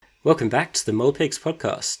Welcome back to the Mole Pigs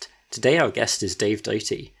podcast. Today our guest is Dave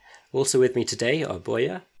Doty. Also with me today are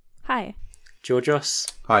Boya. Hi. Georgios.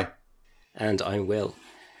 Hi. And I'm Will.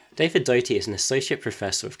 David Doty is an associate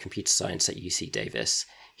professor of computer science at UC Davis.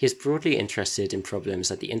 He is broadly interested in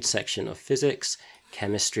problems at the intersection of physics,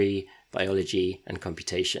 chemistry, biology, and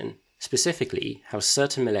computation. Specifically, how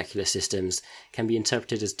certain molecular systems can be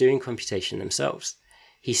interpreted as doing computation themselves.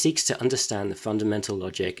 He seeks to understand the fundamental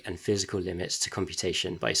logic and physical limits to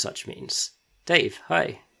computation by such means. Dave,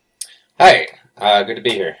 hi. Hi, good to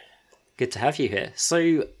be here. Good to have you here.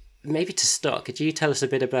 So, maybe to start, could you tell us a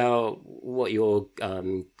bit about what your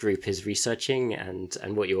group is researching and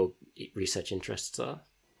what your research interests are?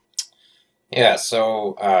 Yeah,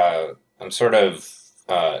 so I'm sort of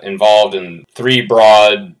involved in three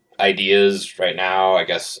broad ideas right now. I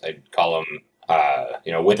guess I'd call them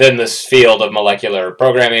within this field of molecular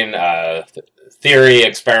programming, theory,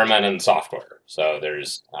 experiment, and software. So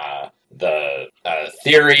there's the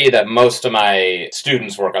theory that most of my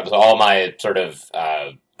students work on. So all my sort of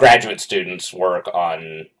graduate students work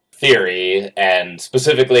on theory, and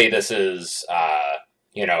specifically this is,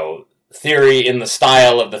 theory in the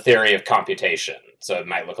style of the theory of computation. So it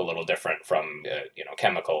might look a little different from,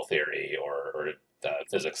 chemical theory or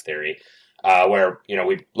physics theory. Where,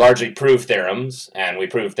 we largely prove theorems, and we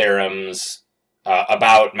prove theorems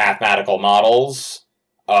about mathematical models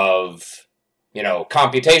of,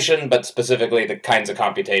 computation, but specifically the kinds of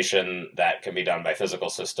computation that can be done by physical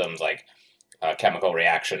systems like chemical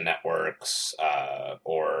reaction networks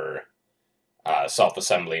or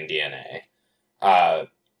self-assembling DNA.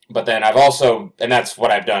 But then I've also, and that's what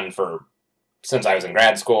I've done since I was in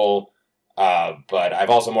grad school, but I've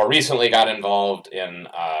also more recently got involved in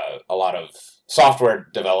a lot of software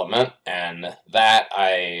development, and that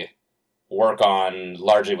I work on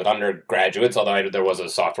largely with undergraduates, although there was a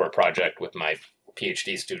software project with my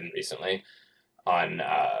PhD student recently on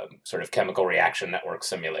sort of chemical reaction network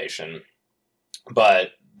simulation.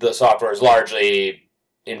 But the software is largely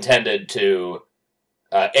intended to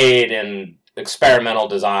aid in experimental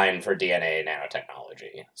design for DNA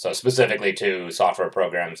nanotechnology. So specifically to software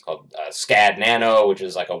programs called SCAD Nano, which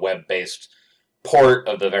is like a web-based port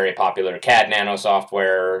of the very popular CAD Nano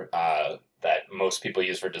software that most people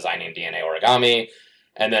use for designing DNA origami.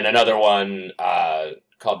 And then another one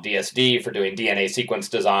called DSD for doing DNA sequence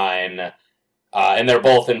design. And they're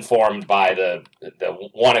both informed by the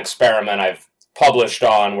one experiment I've published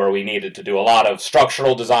on where we needed to do a lot of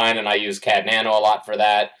structural design, and I use CAD Nano a lot for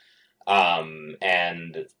that.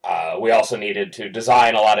 And we also needed to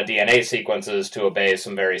design a lot of DNA sequences to obey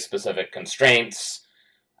some very specific constraints.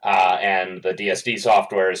 And the DSD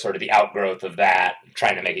software is sort of the outgrowth of that,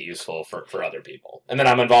 trying to make it useful for other people. And then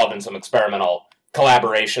I'm involved in some experimental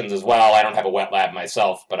collaborations as well. I don't have a wet lab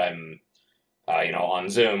myself, but I'm, on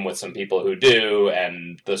Zoom with some people who do,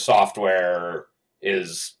 and the software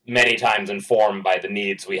is many times informed by the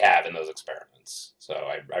needs we have in those experiments. So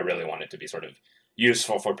I really want it to be sort of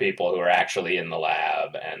useful for people who are actually in the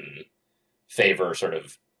lab and favor sort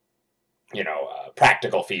of,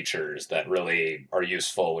 practical features that really are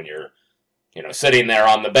useful when you're, sitting there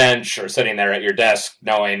on the bench or sitting there at your desk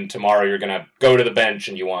knowing tomorrow you're going to go to the bench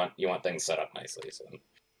and you want things set up nicely.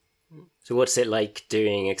 So what's it like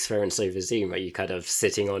doing experiments over Zoom? Are you kind of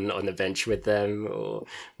sitting on the bench with them? Or?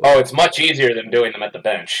 Oh, it's much easier than doing them at the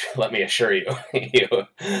bench, let me assure you.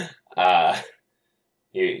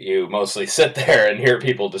 You mostly sit there and hear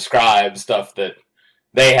people describe stuff that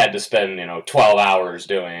they had to spend, 12 hours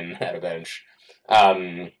doing at a bench.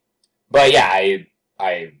 But yeah,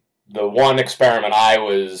 the one experiment I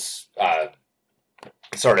was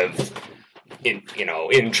sort of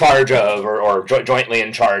in charge of or jointly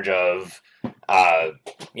in charge of,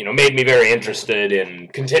 made me very interested in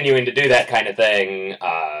continuing to do that kind of thing.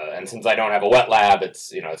 And since I don't have a wet lab,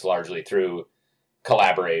 it's largely through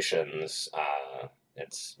collaborations.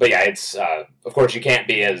 It's of course you can't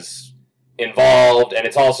be as involved, and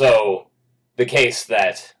it's also the case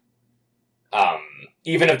that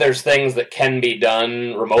even if there's things that can be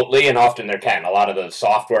done remotely, and often there can, a lot of the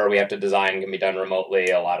software we have to design can be done remotely,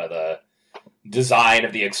 a lot of the design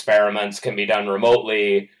of the experiments can be done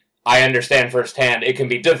remotely. I understand firsthand it can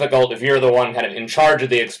be difficult if you're the one kind of in charge of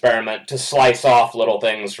the experiment to slice off little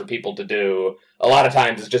things for people to do. A lot of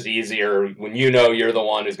times it's just easier when you're the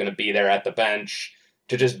one who's going to be there at the bench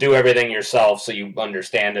to just do everything yourself so you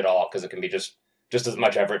understand it all, because it can be just as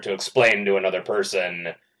much effort to explain to another person,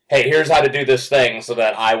 hey, here's how to do this thing so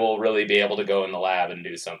that I will really be able to go in the lab and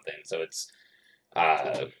do something. So it's,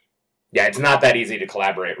 it's not that easy to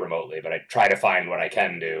collaborate remotely, but I try to find what I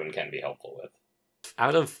can do and can be helpful with.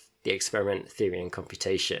 Out of the experiment theory and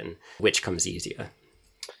computation, which comes easier?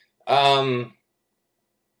 Boy,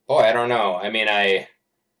 I don't know. I mean,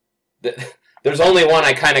 there's only one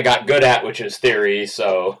I kind of got good at, which is theory.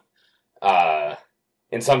 So,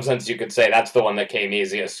 in some sense, you could say that's the one that came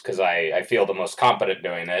easiest because I feel the most competent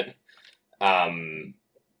doing it.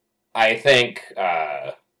 I think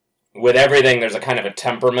with everything, there's a kind of a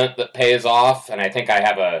temperament that pays off, and I think I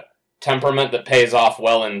have a temperament that pays off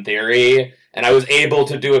well in theory. And I was able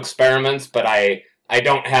to do experiments, but I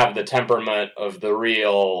don't have the temperament of the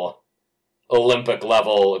real Olympic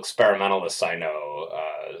level experimentalists I know,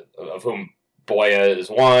 of whom Boya is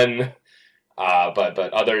one, but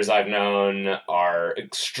others I've known are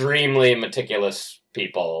extremely meticulous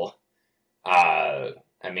people.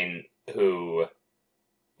 Who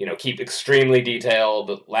keep extremely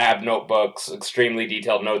detailed lab notebooks, extremely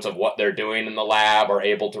detailed notes of what they're doing in the lab, are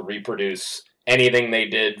able to reproduce anything they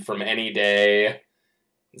did from any day.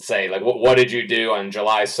 Say, like, what did you do on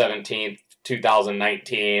July 17th,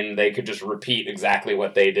 2019? They could just repeat exactly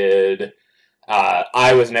what they did.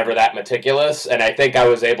 I was never that meticulous, and I think I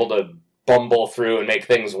was able to bumble through and make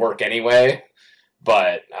things work anyway.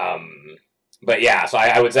 But yeah, so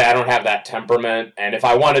I would say I don't have that temperament, and if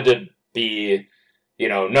I wanted to be,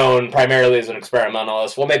 known primarily as an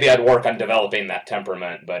experimentalist, well, maybe I'd work on developing that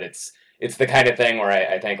temperament, but it's the kind of thing where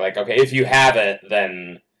I think, like, okay, if you have it,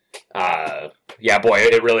 then, yeah, boy,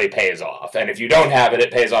 it really pays off. And if you don't have it,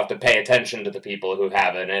 it pays off to pay attention to the people who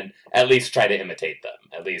have it and at least try to imitate them,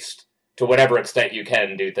 at least to whatever extent you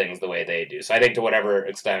can do things the way they do. So I think to whatever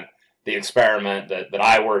extent the experiment that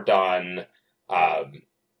I worked on,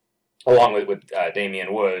 along with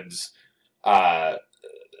Damian Woods, to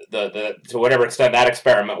whatever extent that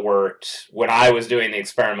experiment worked, when I was doing the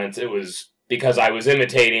experiments, it was because I was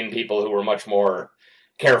imitating people who were much more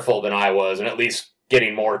careful than I was, and at least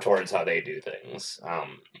getting more towards how they do things.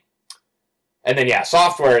 And then, yeah,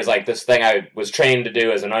 software is like this thing I was trained to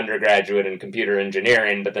do as an undergraduate in computer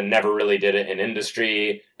engineering, but then never really did it in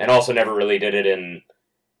industry, and also never really did it in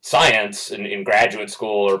science in graduate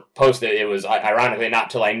school or post. It was, ironically, not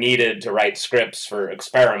till I needed to write scripts for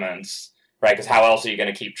experiments, right? Because how else are you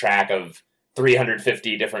going to keep track of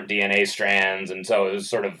 350 different DNA strands? And so it was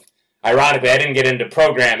sort of, ironically, I didn't get into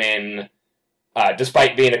programming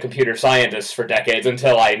despite being a computer scientist for decades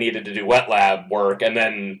until I needed to do wet lab work, and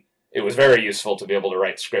then it was very useful to be able to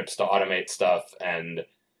write scripts to automate stuff. And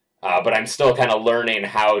but I'm still kind of learning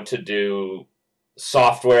how to do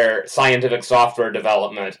scientific software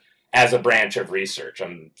development as a branch of research.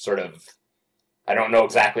 I don't know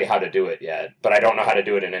exactly how to do it yet, but I don't know how to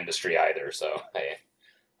do it in industry either. So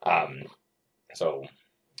I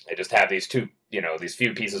just have these these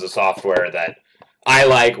few pieces of software that I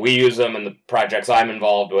like. We use them in the projects I'm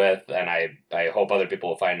involved with, and I hope other people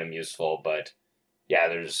will find them useful. But yeah,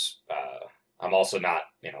 I'm also not,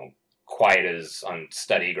 quite as on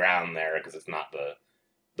steady ground there because it's not the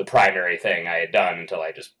primary thing I had done until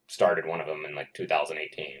I just started one of them in like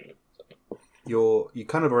 2018. You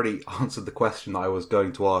kind of already answered the question I was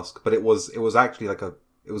going to ask, but it was actually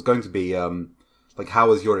it was going to be how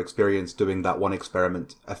has your experience doing that one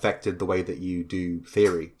experiment affected the way that you do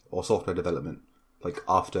theory or software development,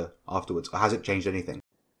 afterwards? Or has it changed anything?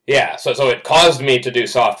 Yeah, so it caused me to do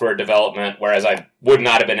software development, whereas I would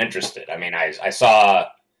not have been interested. I mean, I saw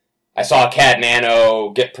CAD Nano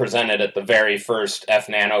get presented at the very first F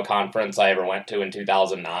Nano conference I ever went to in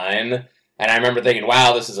 2009, and I remember thinking,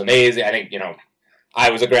 wow, this is amazing. I think, I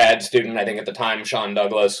was a grad student. I think at the time Sean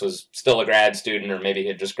Douglas was still a grad student, or maybe he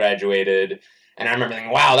had just graduated, and I remember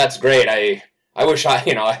thinking, wow, that's great. I wish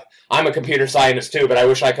I'm a computer scientist too, but I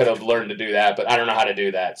wish I could have learned to do that, but I don't know how to do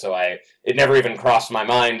that, so it never even crossed my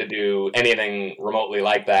mind to do anything remotely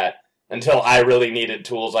like that until I really needed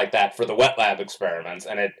tools like that for the wet lab experiments.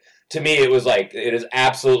 And to me, it was like, it is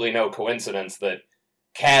absolutely no coincidence that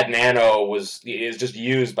CAD Nano is just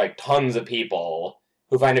used by tons of people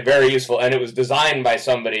who find it very useful, and it was designed by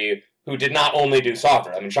somebody who did not only do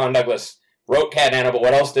software. I mean, Sean Douglas wrote CAD Nano, but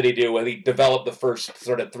what else did he do? Well, he developed the first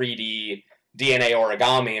sort of 3D DNA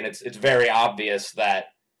origami, and it's very obvious that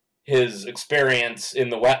his experience in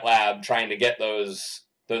the wet lab trying to get those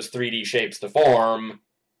 3D shapes to form,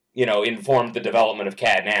 informed the development of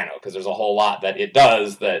CAD Nano, because there's a whole lot that it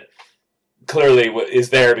does that clearly is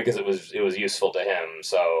there because it was useful to him.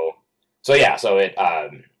 So I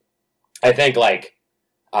think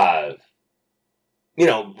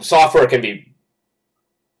software can be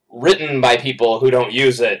written by people who don't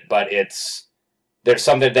use it, but there's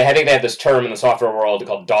something, I think they have this term in the software world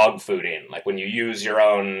called dog fooding. Like when you use your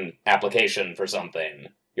own application for something,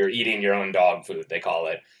 you're eating your own dog food, they call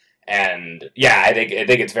it. And yeah, I think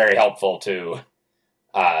it's very helpful to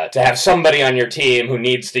to have somebody on your team who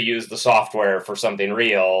needs to use the software for something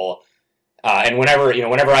real. And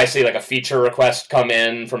whenever I see like a feature request come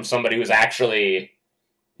in from somebody who's actually,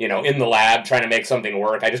 in the lab trying to make something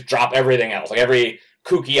work, I just drop everything else. Like every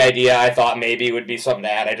kooky idea I thought maybe would be something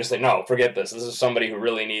to add, I just say, no, forget this. This is somebody who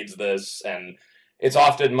really needs this. And it's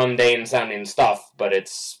often mundane sounding stuff, but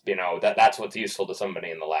it's, that's what's useful to somebody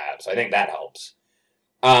in the lab. So I think that helps.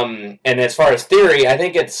 And as far as theory, I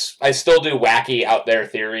think I still do wacky out there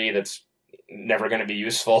theory that's never going to be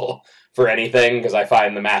useful for anything because I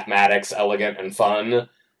find the mathematics elegant and fun.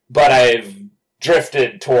 But I've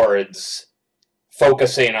drifted towards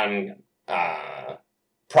focusing on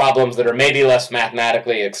problems that are maybe less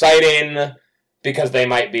mathematically exciting because they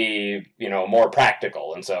might be, more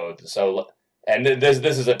practical. And and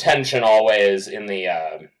this is a tension always in the,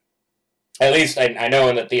 at least I know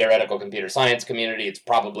in the theoretical computer science community, it's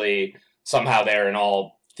probably somehow there in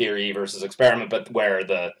all theory versus experiment, but where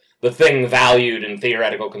the thing valued in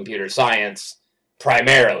theoretical computer science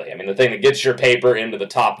primarily, the thing that gets your paper into the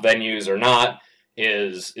top venues or not,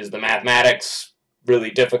 is the mathematics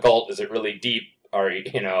really difficult? Is it really deep?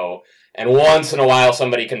 And once in a while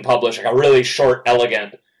somebody can publish like a really short,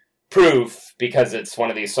 elegant proof because it's one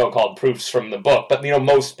of these so-called proofs from the book. But,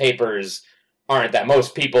 most papers aren't that.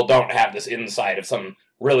 Most people don't have this insight of some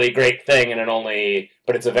really great thing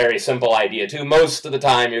but it's a very simple idea too. Most of the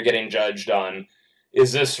time you're getting judged on,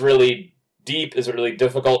 is this really deep? Is it really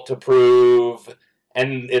difficult to prove?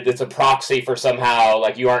 And it's a proxy for somehow,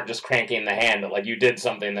 like, you aren't just cranking the hand, but like you did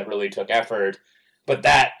something that really took effort. But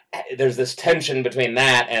there's this tension between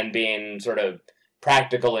that and being sort of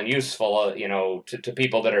practical and useful, to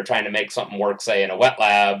people that are trying to make something work, say, in a wet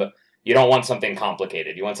lab. You don't want something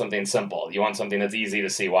complicated. You want something simple. You want something that's easy to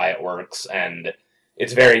see why it works. And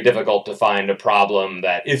it's very difficult to find a problem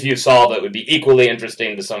that, if you solve it, would be equally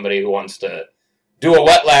interesting to somebody who wants to do a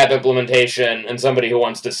wet lab implementation and somebody who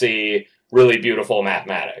wants to see really beautiful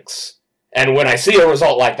mathematics. And when I see a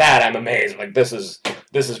result like that, I'm amazed. Like, this is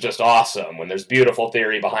just awesome. When there's beautiful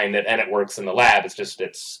theory behind it and it works in the lab,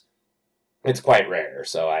 it's quite rare.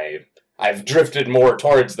 So I've drifted more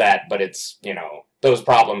towards that, but it's, those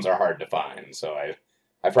problems are hard to find. So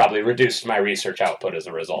I've probably reduced my research output as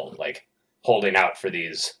a result, like holding out for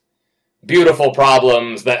these beautiful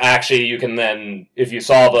problems that actually you can then, if you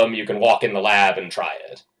solve them, you can walk in the lab and try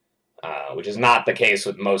it. Which is not the case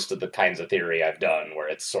with most of the kinds of theory I've done, where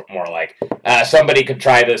it's more like, somebody could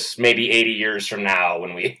try this maybe 80 years from now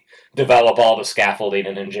when we develop all the scaffolding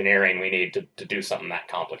and engineering we need to do something that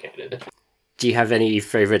complicated. Do you have any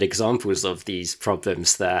favorite examples of these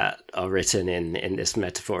problems that are written in this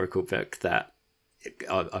metaphorical book that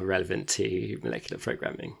are relevant to molecular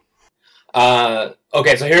programming?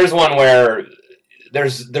 Okay, so here's one where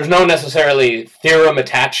there's no necessarily theorem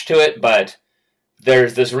attached to it, but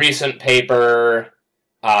there's this recent paper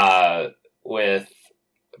with...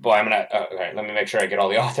 Boy, okay, let me make sure I get all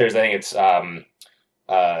the authors. I think it's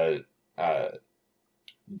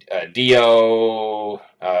Dio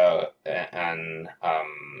and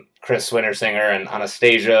Chris Wintersinger and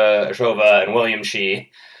Anastasia Ashova and William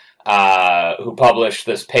Shee, who published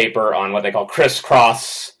this paper on what they call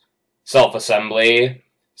crisscross self-assembly.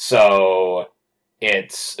 So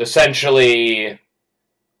it's essentially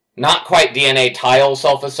not quite DNA tile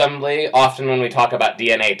self-assembly. Often when we talk about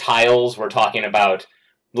DNA tiles, we're talking about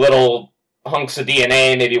little hunks of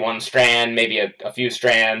DNA, maybe one strand, maybe a few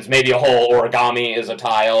strands, maybe a whole origami is a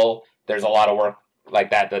tile. There's a lot of work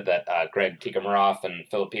like that Greg Tikhomarov and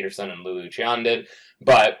Philip Peterson and Lulu Chian did.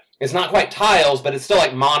 But it's not quite tiles, but it's still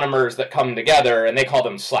like monomers that come together, and they call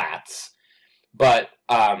them slats. But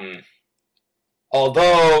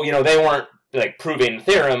although, they weren't like proving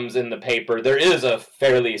theorems in the paper, there is a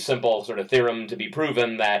fairly simple sort of theorem to be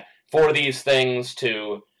proven that for these things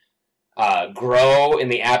to grow in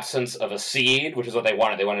the absence of a seed, which is what they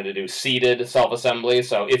wanted. They wanted to do seeded self-assembly.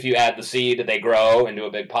 So if you add the seed, they grow into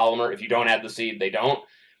a big polymer. If you don't add the seed, they don't.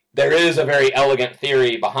 There is a very elegant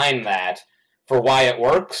theory behind that for why it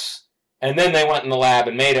works. And then they went in the lab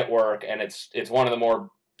and made it work. And it's one of the more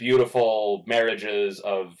beautiful marriages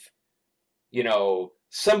of,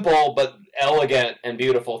 simple but elegant and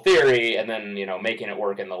beautiful theory, and then, making it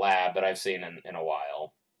work in the lab that I've seen in a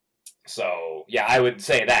while. So, yeah, I would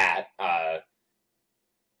say that.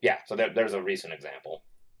 So there's a recent example.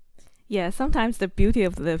 Yeah, sometimes the beauty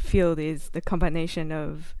of the field is the combination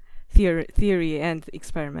of theory and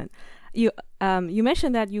experiment. You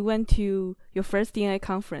mentioned that you went to your first DNA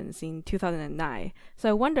conference in 2009. So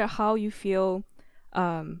I wonder how you feel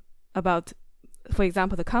about, for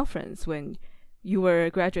example, the conference when you were a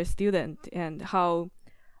graduate student, and how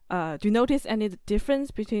do you notice any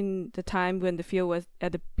difference between the time when the field was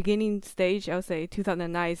at the beginning stage, I'll say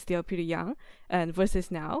 2009 is still pretty young, and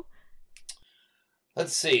versus now?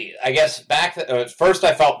 Let's see. I guess at first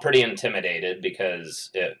I felt pretty intimidated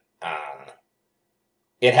because it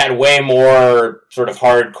had way more sort of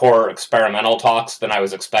hardcore experimental talks than I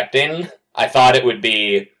was expecting. I thought it would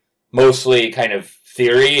be mostly kind of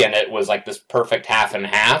theory, and it was like this perfect half and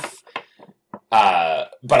half.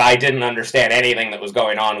 But I didn't understand anything that was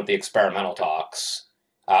going on with the experimental talks.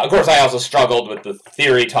 Of course, I also struggled with the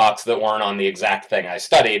theory talks that weren't on the exact thing I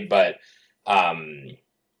studied, but that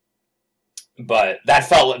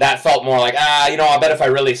felt more like, I bet if I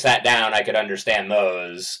really sat down, I could understand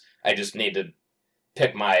those. I just need to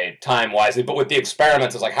pick my time wisely. But with the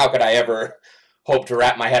experiments, it's like, how could I ever hope to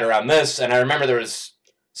wrap my head around this? And I remember there was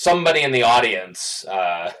somebody in the audience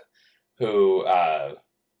who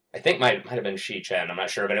I think might have been Shi Chen, I'm not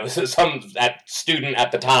sure, but it was some student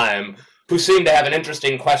at the time who seemed to have an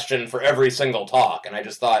interesting question for every single talk. And I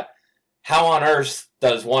just thought, how on earth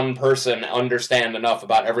does one person understand enough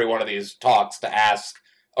about every one of these talks to ask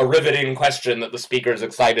a riveting question that the speaker is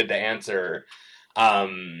excited to answer?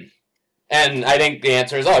 And I think the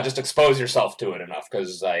answer is, just expose yourself to it enough,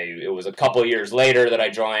 because it was a couple years later that I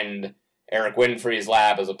joined Eric Winfrey's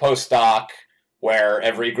lab as a postdoc, where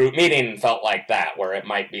every group meeting felt like that, where it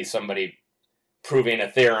might be somebody proving a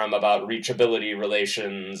theorem about reachability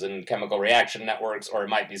relations and chemical reaction networks, or it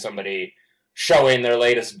might be somebody showing their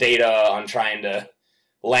latest data on trying to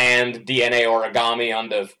land DNA origami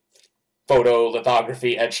onto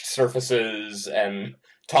photolithography etched surfaces and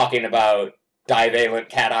talking about divalent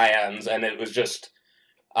cations. And it was just,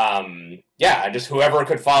 just whoever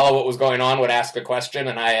could follow what was going on would ask a question,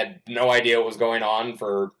 and I had no idea what was going on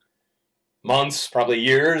for months, probably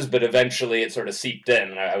years, but eventually it sort of seeped in,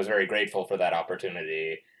 and I was very grateful for that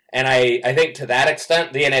opportunity. And I think to that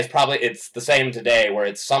extent, DNA is it's the same today, where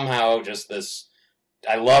it's somehow just this,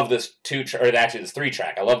 I love this this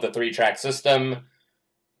 3-track. I love the 3-track system.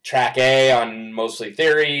 Track A on mostly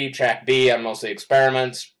theory, track B on mostly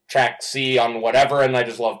experiments, track C on whatever, and I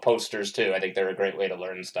just love posters too. I think they're a great way to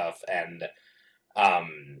learn stuff, and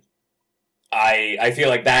I feel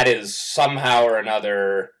like that is somehow or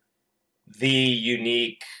another the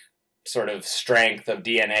unique sort of strength of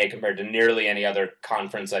DNA compared to nearly any other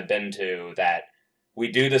conference I've been to, that we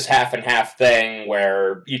do this half and half thing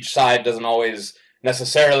where each side doesn't always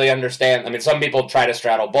necessarily understand. I mean, some people try to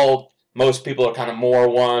straddle both. Most people are kind of more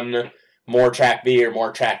track B or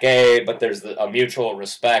more track A, but there's a mutual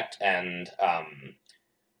respect, and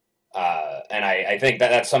I think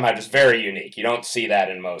that's somehow just very unique. You don't see that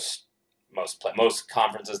in most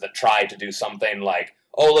conferences that try to do something like,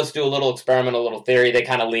 let's do a little experiment, a little theory. They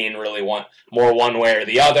kind of lean really more one way or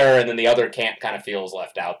the other, and then the other camp kind of feels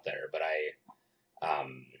left out there. But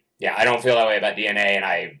I don't feel that way about DNA, and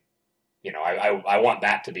I want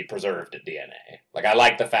that to be preserved at DNA. Like, I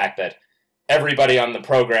like the fact that everybody on the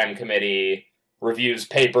program committee reviews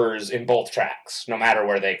papers in both tracks, no matter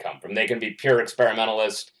where they come from. They can be pure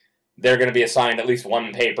experimentalists. They're going to be assigned at least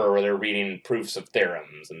one paper where they're reading proofs of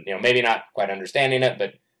theorems, and maybe not quite understanding it,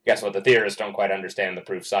 but guess what? The theorists don't quite understand the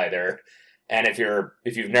proofs either. And if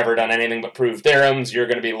you've never done anything but prove theorems, you're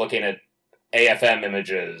going to be looking at AFM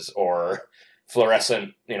images or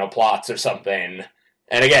fluorescent, plots or something.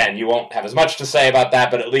 And again, you won't have as much to say about that,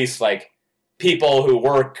 but at least like people who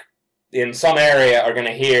work in some area are going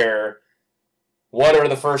to hear what are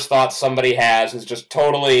the first thoughts somebody has who's just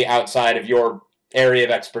totally outside of your area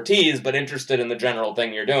of expertise, but interested in the general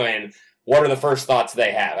thing you're doing. What are the first thoughts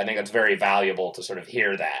they have? I think that's very valuable to sort of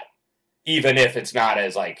hear that, even if it's not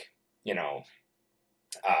as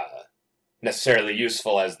necessarily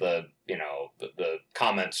useful as the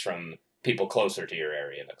comments from people closer to your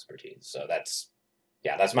area of expertise. So that's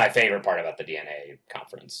my favorite part about the DNA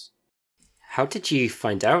conference. How did you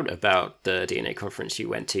find out about the DNA conference you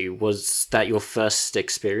went to? Was that your first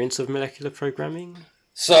experience of molecular programming?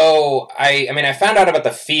 So, I found out about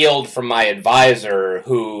the field from my advisor,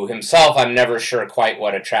 who himself, I'm never sure quite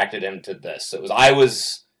what attracted him to this. I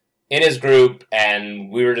was in his group,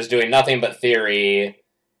 and we were just doing nothing but theory,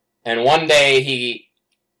 and one day he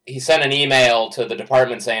sent an email to the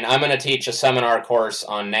department saying, I'm going to teach a seminar course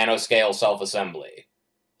on nanoscale self-assembly.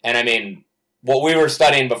 And what we were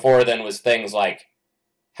studying before then was things like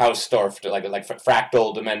Hausdorff, like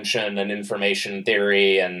fractal dimension and information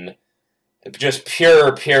theory, and just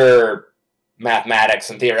pure mathematics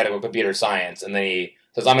and theoretical computer science. And then he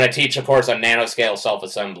says, I'm going to teach a course on nanoscale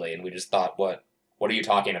self-assembly. And we just thought, what are you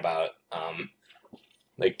talking about?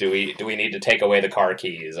 Do we need to take away the car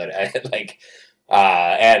keys?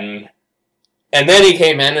 And And then he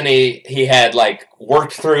came in and he had like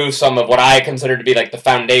worked through some of what I consider to be like the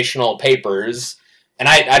foundational papers. And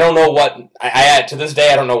I don't know what, I to this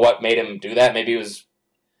day, I don't know what made him do that. Maybe he was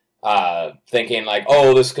thinking like,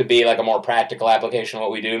 oh, this could be like a more practical application of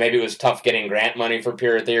what we do. Maybe it was tough getting grant money for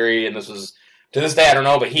pure theory, and this was, to this day, I don't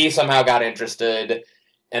know, but he somehow got interested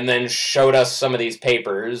and then showed us some of these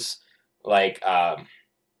papers, like Paul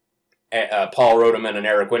Rodeman and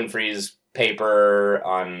Eric Winfrey's paper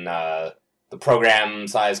on the program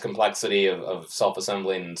size complexity of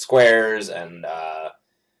self-assembling squares, and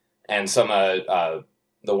some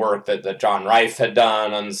the work that John Reif had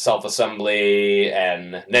done on self-assembly,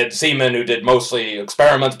 and Ned Seaman, who did mostly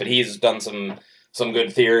experiments, but he's done some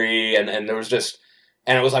good theory, and there was just,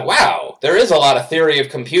 and it was like, wow, there is a lot of theory of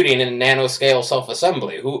computing in nanoscale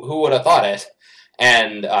self-assembly. Who would have thought it?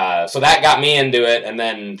 And so that got me into it, and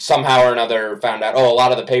then somehow or another found out, a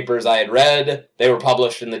lot of the papers I had read, they were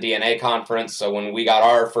published in the DNA conference, so when we got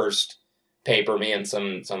our first paper, me and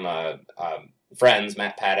some friends,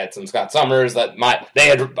 Matt Padditz and Scott Summers, they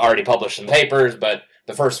had already published some papers, but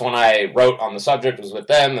the first one I wrote on the subject was with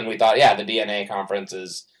them, and we thought, yeah, the DNA conference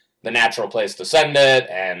is the natural place to send it,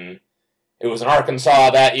 and it was in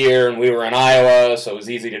Arkansas that year, and we were in Iowa, so it was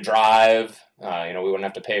easy to drive. We wouldn't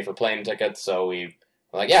have to pay for plane tickets, so we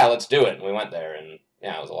were like, yeah, let's do it, and we went there, and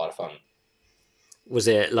yeah, it was a lot of fun. Was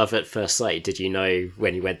it love at first sight? Did you know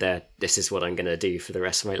when you went there, this is what I'm going to do for the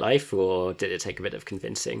rest of my life, or did it take a bit of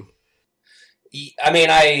convincing? I mean,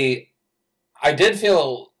 I did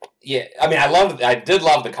feel, yeah, I mean, I did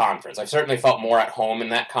love the conference. I certainly felt more at home in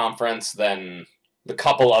that conference than the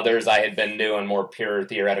couple others I had been doing more pure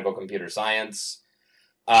theoretical computer science.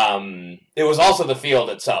 It was also the field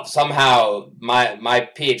itself. Somehow, my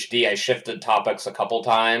PhD, I shifted topics a couple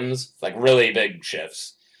times, like really big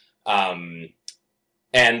shifts. And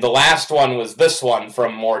the last one was this one,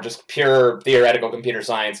 from more just pure theoretical computer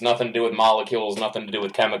science, nothing to do with molecules, nothing to do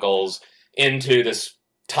with chemicals, into this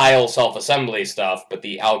tile self-assembly stuff, but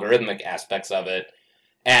the algorithmic aspects of it.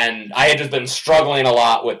 And I had just been struggling a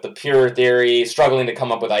lot with the pure theory, struggling to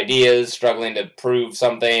come up with ideas, struggling to prove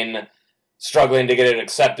something, struggling to get it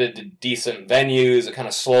accepted to decent venues. It kind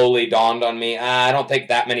of slowly dawned on me, I don't think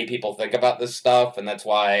that many people think about this stuff, and that's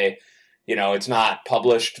why, it's not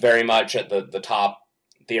published very much at the top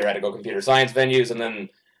theoretical computer science venues. And then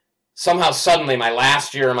somehow suddenly my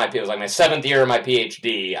last year of it was like my 7th year of my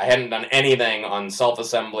PhD, I hadn't done anything on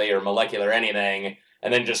self-assembly or molecular anything,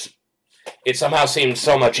 and then just, it somehow seemed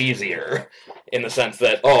so much easier in the sense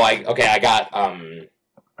that, I got,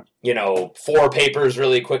 4 papers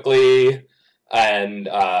really quickly, and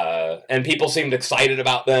people seemed excited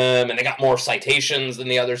about them, and they got more citations than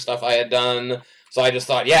the other stuff I had done. So I just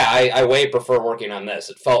thought, yeah, I way prefer working on this.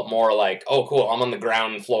 It felt more like, oh, cool, I'm on the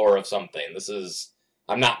ground floor of something.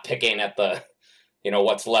 I'm not picking at the,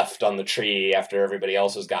 what's left on the tree after everybody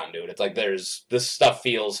else has gotten to it. It's like this stuff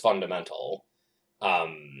feels fundamental.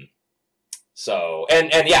 So,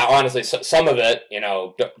 and yeah, honestly, some of it,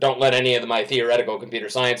 don't let any of my theoretical computer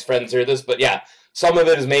science friends hear this, but yeah, some of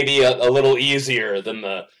it is maybe a little easier than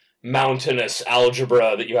the mountainous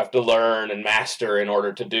algebra that you have to learn and master in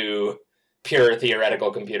order to do pure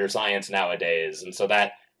theoretical computer science nowadays. And so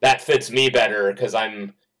that fits me better because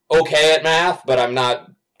I'm okay at math, but I'm not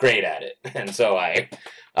great at it. And so I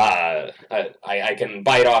can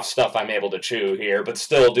bite off stuff I'm able to chew here, but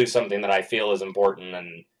still do something that I feel is important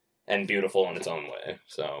and beautiful in its own way.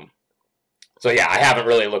 So yeah, I haven't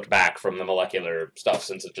really looked back from the molecular stuff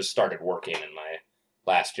since it just started working in my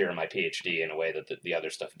last year of my PhD in a way that the other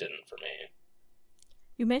stuff didn't for me.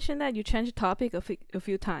 You mentioned that you changed topic a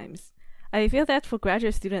few times. I feel that for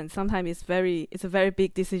graduate students, sometimes it's a very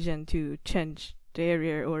big decision to change the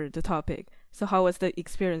area or the topic. So how was the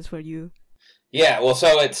experience for you? Yeah, well,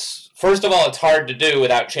 so first of all, it's hard to do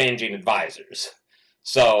without changing advisors.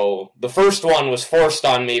 So the first one was forced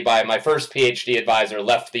on me by my first PhD advisor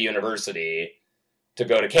left the university to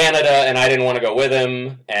go to Canada, and I didn't want to go with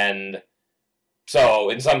him. And so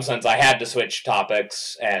in some sense, I had to switch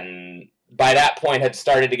topics. And by that point, had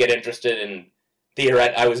started to get interested in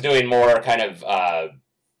I was doing more kind of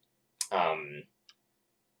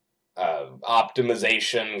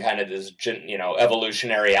optimization, kind of this,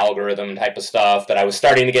 evolutionary algorithm type of stuff that I was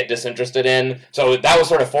starting to get disinterested in. So that was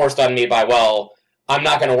sort of forced on me by, well, I'm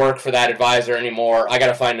not going to work for that advisor anymore. I got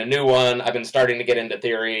to find a new one. I've been starting to get into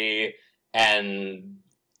theory, and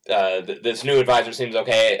this new advisor seems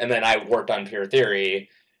okay. And then I worked on pure theory.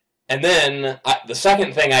 And then the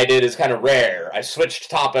second thing I did is kind of rare. I switched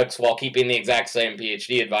topics while keeping the exact same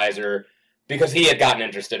PhD advisor because he had gotten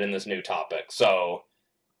interested in this new topic. So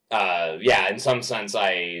yeah, in some sense,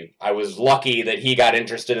 I was lucky that he got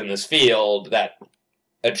interested in this field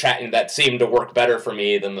that seemed to work better for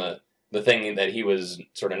me than the thing that he was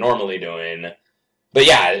sort of normally doing. But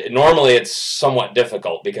yeah, normally it's somewhat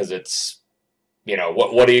difficult because it's,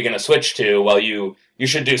 what are you going to switch to? Well, you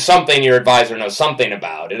should do something your advisor knows something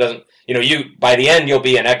about. It doesn't, by the end you'll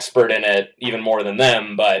be an expert in it even more than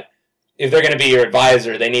them, but if they're going to be your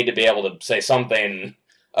advisor, they need to be able to say something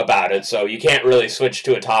about it. So you can't really switch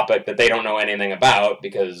to a topic that they don't know anything about,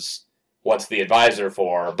 because what's the advisor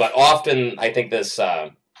for? But often I think this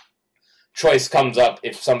choice comes up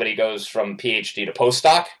if somebody goes from PhD to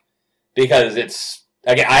postdoc, because it's,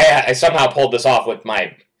 again, I somehow pulled this off with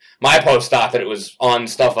my postdoc, that it was on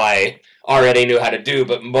stuff I already knew how to do,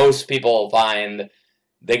 but most people find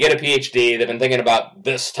they get a PhD, they've been thinking about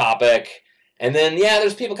this topic, and then,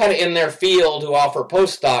 there's people kind of in their field who offer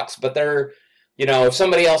postdocs, but they're, if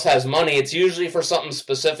somebody else has money, it's usually for something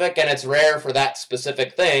specific, and it's rare for that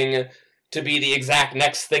specific thing to be the exact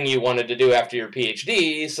next thing you wanted to do after your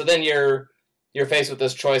PhD. So then you're faced with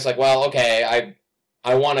this choice, like, well, okay,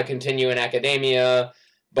 I want to continue in academia,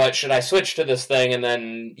 but should I switch to this thing? And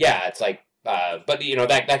then, it's like, but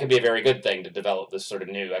that can be a very good thing to develop this sort of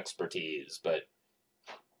new expertise. But,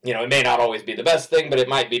 it may not always be the best thing, but it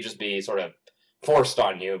might be sort of forced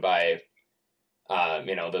on you by,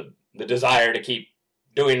 the desire to keep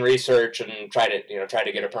doing research and try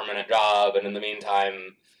to get a permanent job. And in the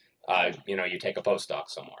meantime, you take a postdoc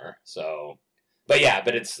somewhere. So, but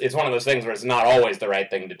it's one of those things where it's not always the right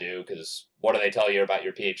thing to do, because what do they tell you about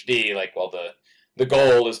your PhD? Like, well, the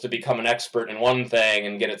goal is to become an expert in one thing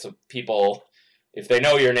and get it so people, if they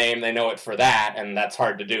know your name, they know it for that, and that's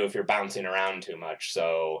hard to do if you're bouncing around too much.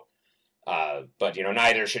 So, but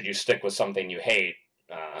neither should you stick with something you hate,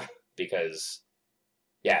 because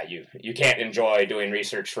you can't enjoy doing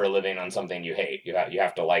research for a living on something you hate. You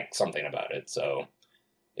have to like something about it. So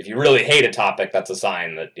if you really hate a topic, that's a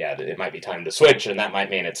sign that, it might be time to switch, and that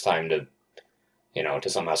might mean it's time to, to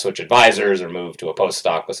somehow switch advisors or move to a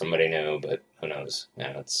postdoc with somebody new, but who knows?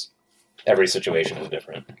 Every situation is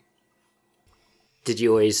different. Did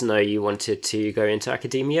you always know you wanted to go into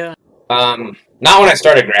academia? Not when I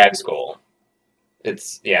started grad school.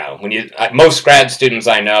 It's, most grad students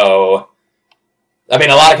I know, a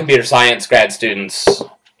lot of computer science grad students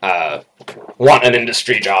want an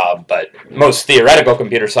industry job, but most theoretical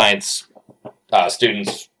computer science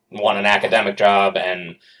students want an academic job.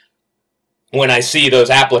 And when I see those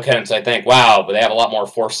applicants, I think, wow, but they have a lot more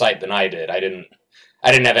foresight than I did. I didn't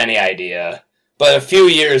have any idea. But a few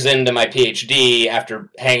years into my PhD, after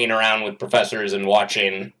hanging around with professors and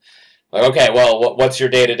watching, like, okay, well, what's your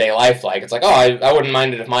day-to-day life like? It's like, oh, I wouldn't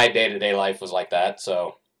mind it if my day-to-day life was like that.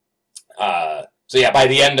 So, by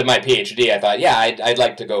the end of my PhD, I thought, I'd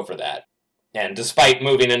like to go for that. And despite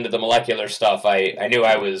moving into the molecular stuff, I knew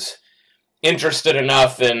I was interested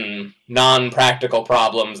enough in non-practical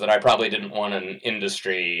problems that I probably didn't want an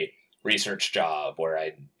industry research job where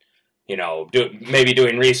I'd, maybe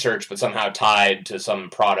doing research, but somehow tied to some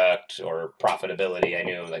product or profitability. I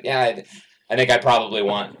knew, like, I think I probably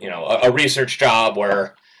want, a research job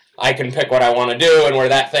where I can pick what I want to do and where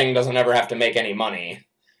that thing doesn't ever have to make any money.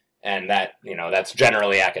 And that, that's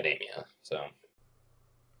generally academia. So,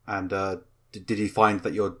 and did you find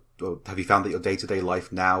that have you found that your day-to-day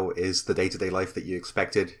life now is the day-to-day life that you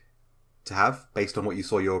expected to have based on what you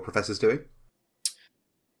saw your professors doing?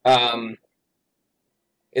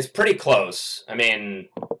 It's pretty close.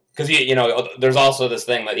 Because, there's also this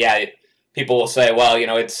thing that, people will say, well,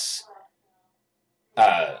 it's,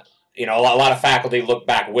 a lot of faculty look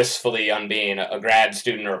back wistfully on being a grad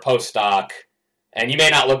student or a postdoc, and you may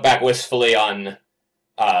not look back wistfully on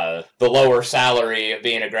the lower salary of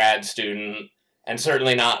being a grad student, and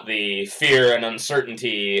certainly not the fear and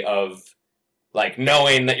uncertainty of, like,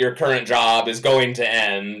 knowing that your current job is going to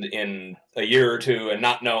end in a year or two and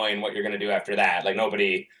not knowing what you're going to do after that. Like,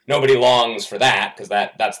 nobody longs for that, because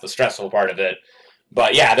that's the stressful part of it.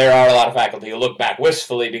 But there are a lot of faculty who look back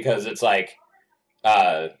wistfully, because it's like,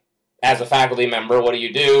 as a faculty member, what do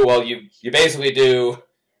you do? Well, you basically do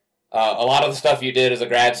a lot of the stuff you did as a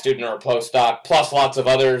grad student or a postdoc, plus lots of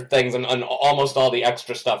other things, and almost all the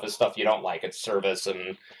extra stuff is stuff you don't like. It's service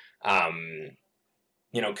and,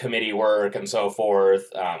 committee work and so forth.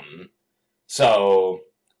 I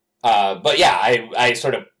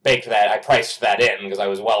sort of baked that, I priced that in, because I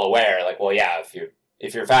was well aware, like, well,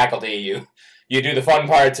 if you're faculty, you do the fun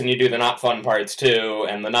parts and you do the not fun parts too,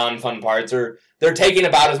 and the non-fun parts they're taking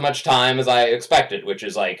about as much time as I expected, which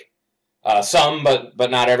is like, some,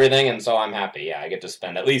 but not everything, and so I'm happy. I get to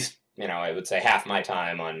spend at least, I would say half my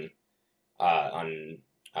time on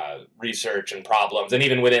research and problems, and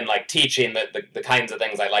even within like teaching, the kinds of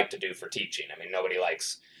things I like to do for teaching. I mean, nobody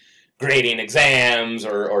likes grading exams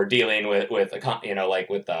or dealing with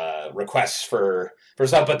requests for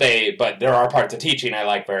stuff, but there are parts of teaching I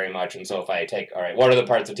like very much. And so if I take, all right, what are the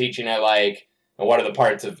parts of teaching I like, and what are the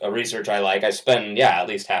parts of research I like, I spend at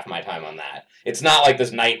least half my time on that. It's not like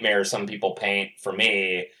this nightmare some people paint for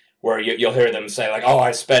me, where you'll hear them say like, oh,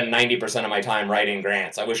 I spend 90% of my time writing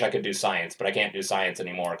grants. I wish I could do science, but I can't do science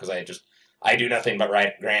anymore because I do nothing but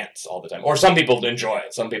write grants all the time. Or some people enjoy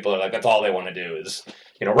it. Some people are like, that's all they want to do is,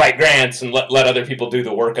 write grants and let other people do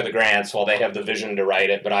the work of the grants while they have the vision to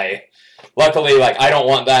write it. But luckily, I don't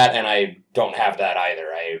want that, and I don't have that either.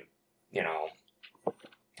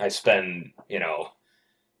 I spend,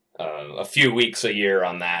 a few weeks a year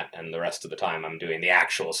on that, and the rest of the time I'm doing the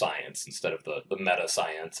actual science instead of the meta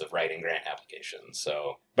science of writing grant applications.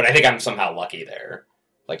 So, but I think I'm somehow lucky there.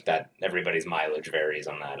 Like that, everybody's mileage varies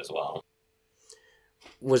on that as well.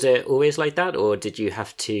 Was it always like that, or did you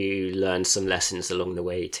have to learn some lessons along the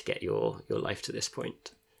way to get your life to this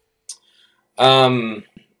point? No,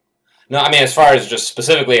 I mean, as far as just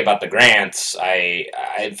specifically about the grants, I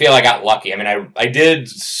feel I got lucky. I mean, I did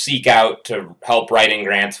seek out to help writing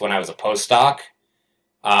grants when I was a postdoc.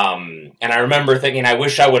 And I remember thinking, I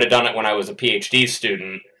wish I would have done it when I was a PhD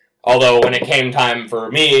student. Although when it came time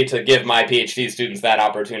for me to give my PhD students that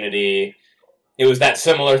opportunity, it was that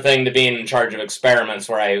similar thing to being in charge of experiments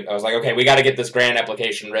where I was like, okay, we got to get this grant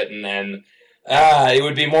application written, and it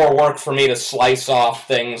would be more work for me to slice off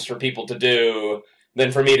things for people to do than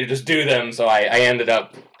for me to just do them. So I ended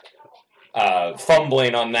up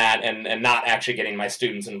fumbling on that and not actually getting my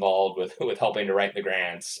students involved with helping to write the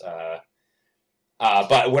grants.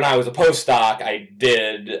 But when I was a postdoc, I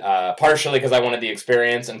did, partially because I wanted the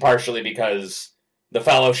experience and partially because the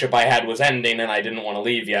fellowship I had was ending and I didn't want to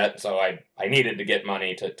leave yet, so I needed to get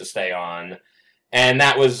money to stay on. And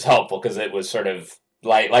that was helpful because it was sort of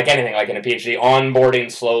like anything, like in a PhD, onboarding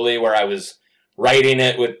slowly, where I was writing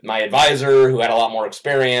it with my advisor who had a lot more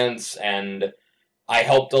experience, and I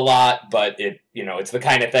helped a lot, but it's the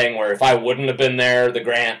kind of thing where if I wouldn't have been there, the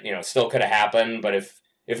grant, still could have happened, but if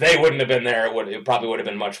they wouldn't have been there, it probably would have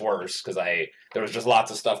been much worse, because there was just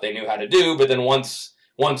lots of stuff they knew how to do. But then once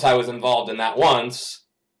I was involved in that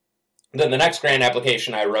then the next grant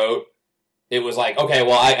application I wrote, it was like, okay,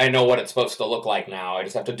 well, I know what it's supposed to look like now. I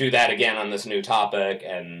just have to do that again on this new topic.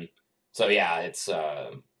 And so, yeah, it's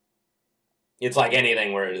like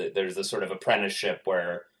anything where there's this sort of apprenticeship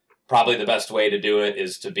where probably the best way to do it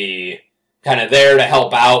is to be kind of there to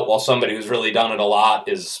help out while somebody who's really done it a lot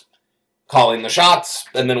is calling the shots.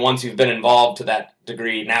 And then once you've been involved to that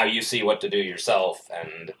degree, now you see what to do yourself.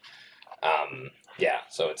 And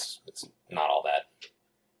so it's not all that.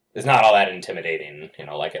 It's not all that intimidating,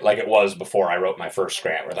 like it was before I wrote my first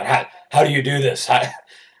grant. Where like, how do you do this?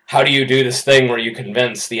 How do you do this thing where you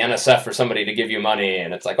convince the NSF or somebody to give you money?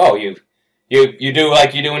 And it's like, oh, you do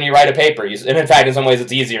like you do when you write a paper. And in fact, in some ways,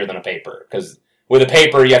 it's easier than a paper, because with a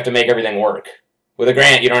paper, you have to make everything work. With a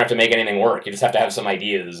grant, you don't have to make anything work. You just have to have some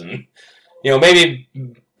ideas and, maybe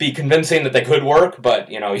be convincing that they could work,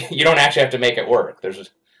 but, you don't actually have to make it work. You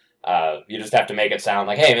just have to make it sound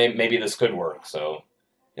like, hey, maybe this could work. So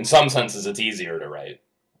in some senses, it's easier to write.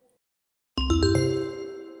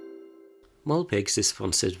 Molpigs is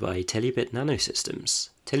sponsored by Telebit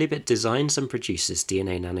Nanosystems. Telebit designs and produces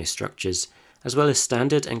DNA nanostructures, as well as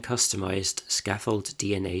standard and customized scaffold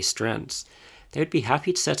DNA strands. They would be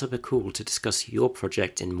happy to set up a call to discuss your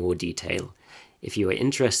project in more detail. If you are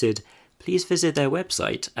interested, please visit their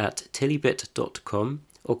website at tillybit.com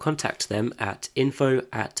or contact them at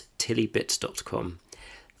info@tillybit.com.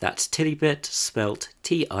 That's Tillybit, spelt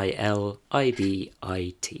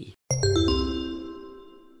Tilibit.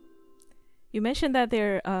 You mentioned that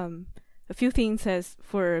there are a few things as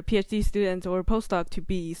for PhD students or postdoc to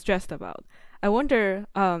be stressed about. I wonder,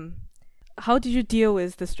 how did you deal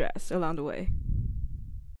with the stress along the way?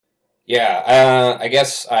 Yeah, I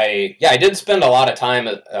guess I did spend a lot of time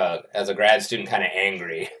as a grad student kind of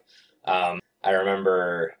angry. I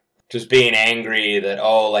remember just being angry that,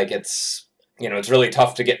 it's really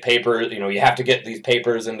tough to get papers. You have to get these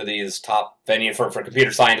papers into these top venues for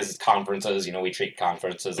computer scientists conferences. We treat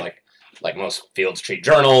conferences like most fields treat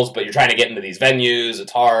journals, but you're trying to get into these venues.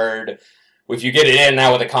 It's hard. If you get it in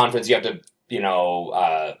now with a conference, you have to,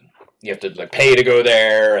 pay to go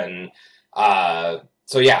there. And,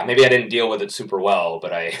 so yeah, maybe I didn't deal with it super well,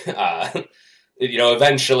 but I,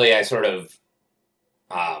 eventually I sort of,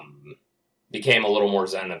 became a little more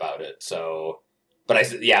zen about it. So, but I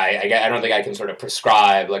don't think I can sort of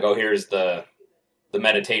prescribe like, oh, here's the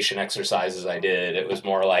meditation exercises I did. It was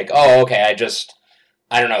more like, oh, okay,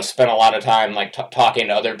 I don't know, spent a lot of time like talking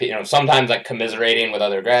to other people, sometimes like commiserating with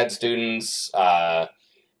other grad students. Yeah,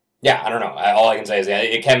 I don't know. All I can say is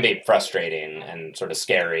it can be frustrating and sort of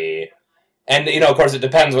scary. And, of course, it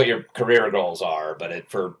depends what your career goals are,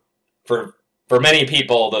 but for many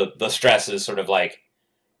people, the stress is sort of like,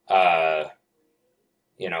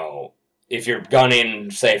 if you're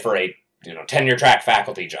gunning, say, for a, tenure track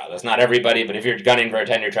faculty job. That's not everybody, but if you're gunning for a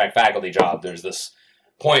tenure track faculty job, there's this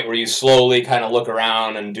point where you slowly kind of look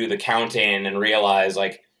around and do the counting and realize,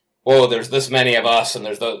 like, whoa, there's this many of us, and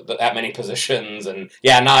there's that many positions, and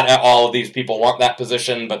yeah, not all of these people want that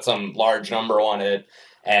position, but some large number want it,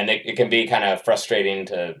 and it can be kind of frustrating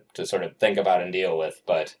to sort of think about and deal with,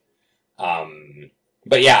 but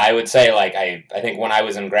yeah, I would say, like, I think when I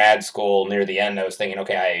was in grad school, near the end, I was thinking,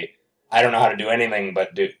 okay, I don't know how to do anything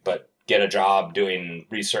but get a job doing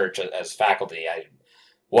research as faculty.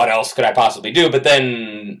 What else could I possibly do? But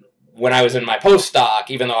then when I was in my postdoc,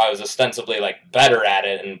 even though I was ostensibly like better at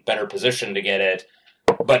it and better positioned to get it,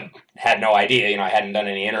 but had no idea, I hadn't done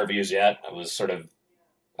any interviews yet. I was sort of,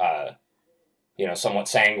 somewhat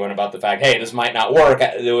sanguine about the fact, hey, this might not work.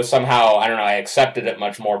 It was somehow, I don't know, I accepted it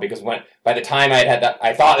much more because by the time I had that,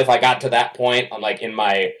 I thought if I got to that point, I'm like in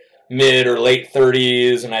my mid or late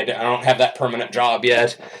 30s and I don't have that permanent job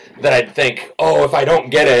yet, that I'd think, oh, if I don't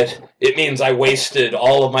get it, it means I wasted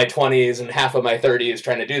all of my 20s and half of my 30s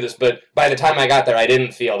trying to do this. But by the time I got there, I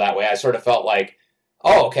didn't feel that way. I sort of felt like,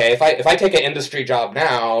 oh, okay, if I take an industry job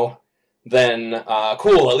now, then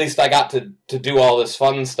cool, at least I got to do all this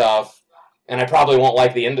fun stuff, and I probably won't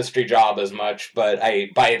like the industry job as much, but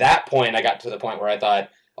by that point, I got to the point where I thought,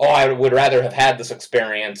 oh, I would rather have had this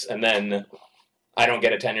experience, and then I don't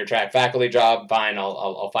get a tenure track faculty job, fine,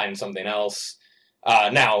 I'll find something else.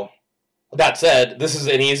 Now, that said, this is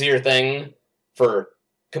an easier thing for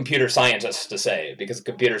computer scientists to say, because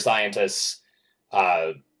computer scientists,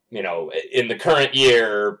 in the current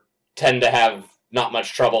year, tend to have not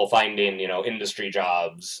much trouble finding, industry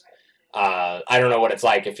jobs. I don't know what it's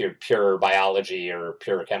like if you're pure biology or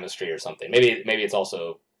pure chemistry or something. Maybe it's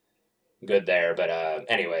also good there, but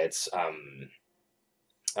anyway, it's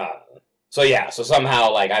so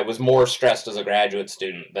somehow, like, I was more stressed as a graduate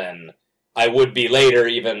student than I would be later,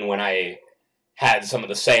 even when I had some of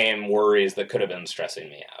the same worries that could have been stressing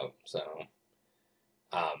me out. So,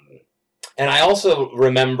 and I also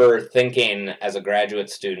remember thinking as a graduate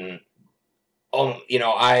student, oh,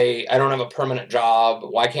 I don't have a permanent job.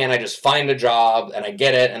 Why can't I just find a job and I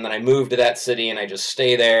get it, and then I move to that city and I just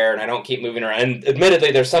stay there and I don't keep moving around? And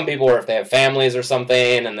admittedly, there's some people where if they have families or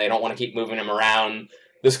something and they don't want to keep moving them around,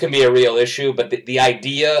 this can be a real issue. But the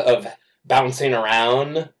idea of bouncing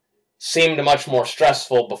around seemed much more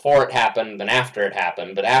stressful before it happened than after it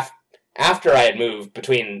happened. But after I had moved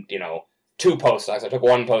between, two postdocs, I took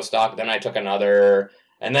one postdoc, then I took another,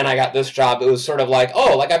 and then I got this job, it was sort of like,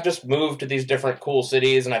 oh, like, I've just moved to these different cool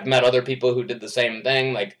cities, and I've met other people who did the same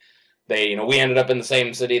thing. Like, we ended up in the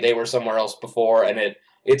same city, they were somewhere else before, and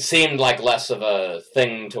it seemed like less of a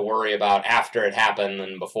thing to worry about after it happened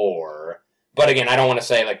than before. But again, I don't want to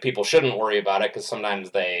say, like, people shouldn't worry about it, because sometimes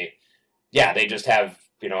they just have,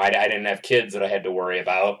 I didn't have kids that I had to worry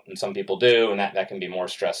about, and some people do, and that can be more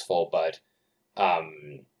stressful, but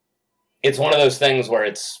it's one of those things where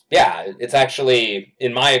it's actually,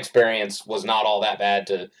 in my experience, was not all that bad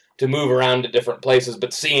to move around to different places,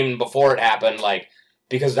 but seemed before it happened, like,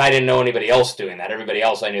 because I didn't know anybody else doing that. Everybody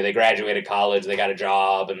else I knew, they graduated college, they got a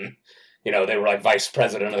job, and, they were like vice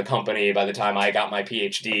president of the company by the time I got my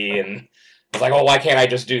PhD, and it's like, oh, why can't I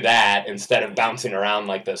just do that instead of bouncing around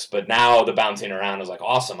like this? But now the bouncing around is like,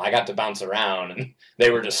 awesome, I got to bounce around, and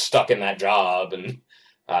they were just stuck in that job, and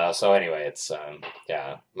so anyway, it's,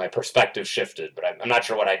 my perspective shifted, but I'm not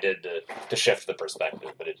sure what I did to shift the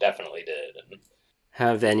perspective, but it definitely did. And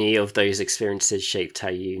have any of those experiences shaped how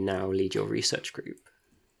you now lead your research group?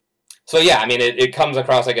 So yeah, I mean, it comes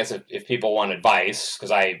across, I guess, if people want advice,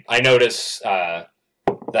 because I notice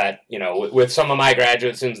that, with some of my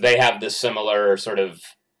graduate students, they have this similar sort of,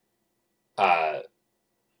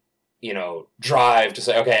 drive to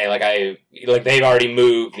say, okay, like they've already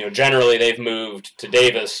moved, generally they've moved to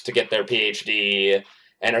Davis to get their PhD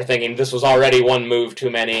and are thinking this was already one move too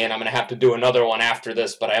many and I'm going to have to do another one after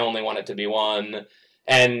this, but I only want it to be one.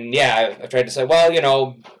 And yeah, I've tried to say,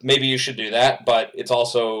 well, maybe you should do that, but it's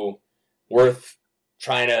also worth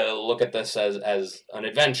trying to look at this as an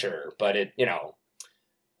adventure. But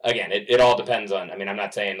again, it all depends on, I'm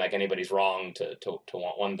not saying like anybody's wrong to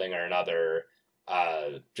want one thing or another.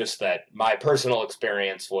 Just that my personal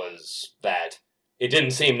experience was that it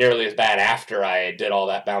didn't seem nearly as bad after I did all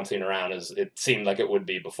that bouncing around as it seemed like it would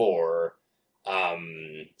be before.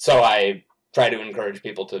 So I try to encourage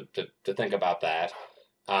people to think about that.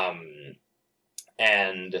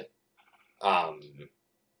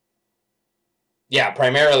 Yeah,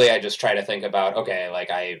 primarily I just try to think about, okay, like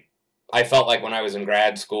I felt like when I was in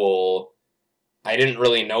grad school, I didn't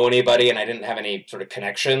really know anybody and I didn't have any sort of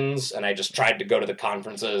connections, and I just tried to go to the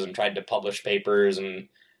conferences and tried to publish papers and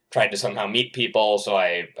tried to somehow meet people. So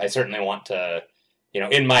I certainly want to,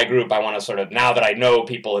 in my group, I want to sort of, now that I know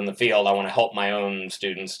people in the field, I want to help my own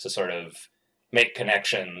students to sort of make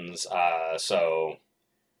connections. So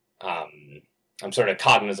I'm sort of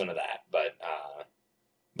cognizant of that, but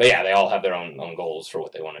yeah, they all have their own goals for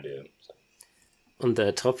what they want to do. So. On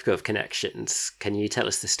the topic of connections, can you tell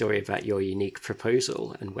us the story about your unique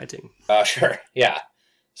proposal and wedding? Sure, yeah.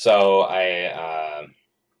 So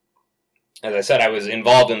as I said, I was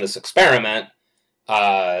involved in this experiment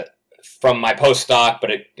from my postdoc,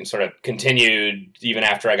 but it sort of continued even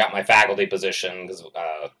after I got my faculty position, because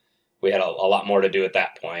we had a lot more to do at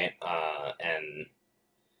that point.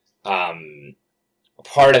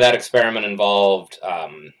 Part of that experiment involved,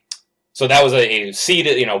 so that was a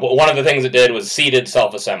seeded, one of the things it did was seeded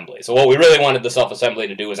self-assembly. So what we really wanted the self-assembly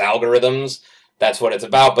to do was algorithms. That's what it's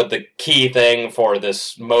about. But the key thing for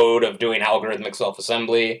this mode of doing algorithmic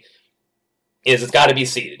self-assembly is it's got to be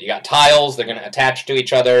seeded. You got tiles, they're going to attach to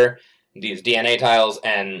each other, these DNA tiles,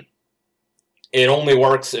 and it only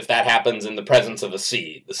works if that happens in the presence of a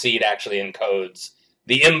seed. The seed actually encodes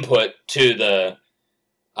the input to the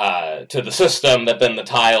system that then the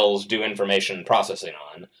tiles do information processing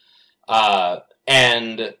on.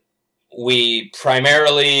 And we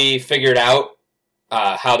primarily figured out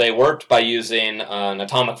how they worked by using an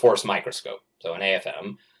atomic force microscope, so an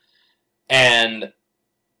AFM. And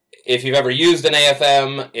if you've ever used an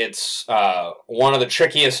AFM, it's one of the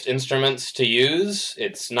trickiest instruments to use.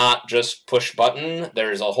 It's not just push button.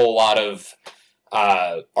 There's a whole lot of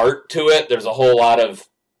art to it. There's a whole lot of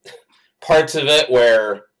parts of it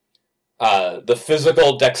where the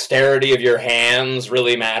physical dexterity of your hands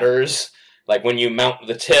really matters. Like when you mount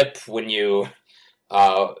the tip, when you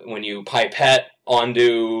pipette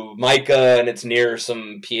onto mica and it's near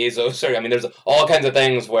some piezo. Sorry, I mean, there's all kinds of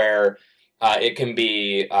things where it can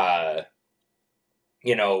be,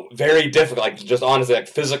 very difficult, like just honestly, like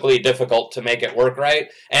physically difficult to make it work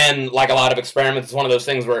right. And like a lot of experiments, it's one of those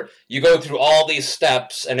things where you go through all these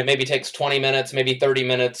steps and it maybe takes 20 minutes, maybe 30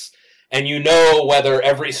 minutes, and you know whether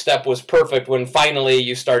every step was perfect when finally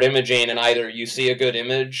you start imaging and either you see a good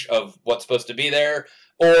image of what's supposed to be there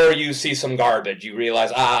or you see some garbage. You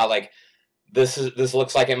realize, this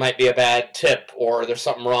looks like it might be a bad tip, or there's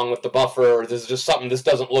something wrong with the buffer, or this is just something, this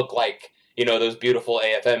doesn't look like, those beautiful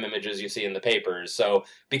AFM images you see in the papers. So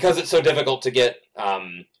because it's so difficult to get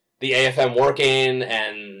the AFM working,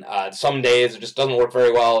 and some days it just doesn't work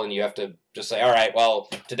very well, and you have to just say, all right, well,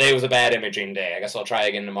 today was a bad imaging day. I guess I'll try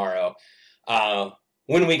again tomorrow.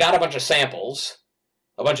 When we got a bunch of samples,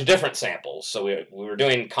 a bunch of different samples, so we were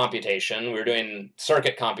doing computation, we were doing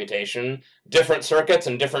circuit computation, different circuits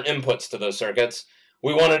and different inputs to those circuits,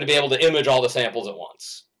 we wanted to be able to image all the samples at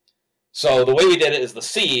once. So the way we did it is the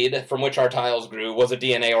seed from which our tiles grew was a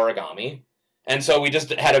DNA origami. And so we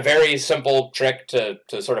just had a very simple trick to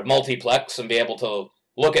sort of multiplex and be able to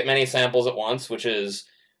look at many samples at once, which is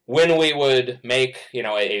when we would make,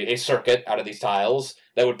 a circuit out of these tiles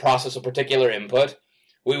that would process a particular input,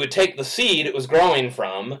 we would take the seed it was growing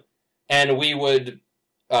from, and we would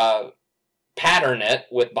pattern it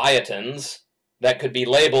with biotins that could be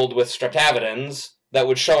labeled with streptavidins that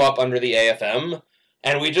would show up under the AFM.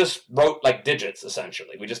 And we just wrote like digits,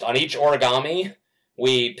 essentially. We just, on each origami,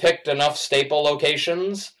 we picked enough staple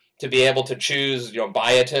locations to be able to choose,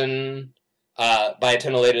 biotinylated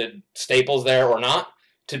staples there or not,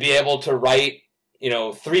 to be able to write,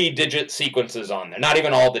 3-digit sequences on there. Not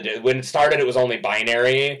even all the digits. When it started, it was only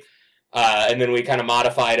binary, and then we kind of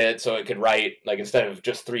modified it so it could write, like, instead of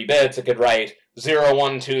just 3 bits, it could write 0,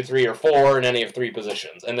 1, 2, 3, or 4 in any of 3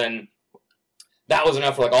 positions. And then that was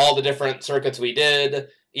enough for like all the different circuits we did.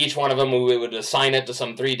 Each one of them, we would assign it to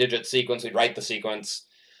some 3-digit sequence. We'd write the sequence,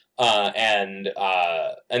 and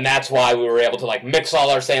that's why we were able to like mix all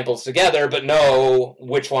our samples together, but know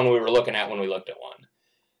which one we were looking at when we looked at one.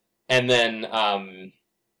 And then,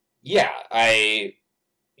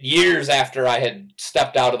 years after I had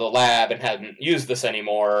stepped out of the lab and hadn't used this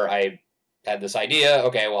anymore, I had this idea.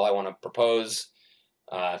 Okay, well, I want to propose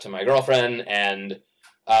to my girlfriend, and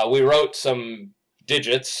we wrote some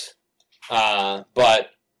digits, but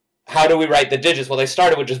how do we write the digits? Well, they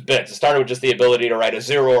started with just bits. It started with just the ability to write a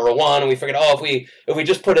 0 or a 1, and we figured, if we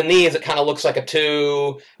just put in these, it kind of looks like a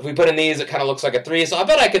 2. If we put in these, it kind of looks like a 3. So I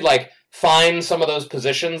bet I could, like, find some of those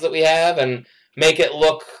positions that we have, and make it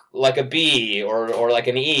look like a B or like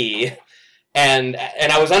an E. And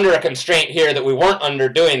I was under a constraint here that we weren't under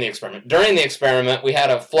doing the experiment. During the experiment, we had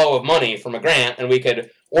a flow of money from a grant, and we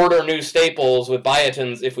could order new staples with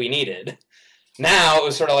biotins if we needed. Now it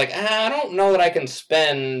was sort of like, I don't know that I can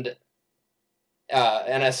spend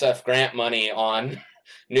NSF grant money on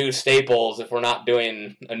new staples if we're not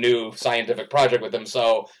doing a new scientific project with them.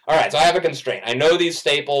 So, all right, so I have a constraint. I know these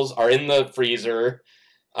staples are in the freezer.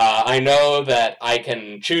 I know that I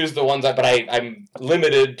can choose the ones but I'm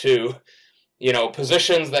limited to,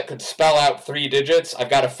 positions that could spell out 3 digits. I've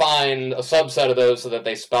got to find a subset of those so that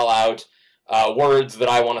they spell out words that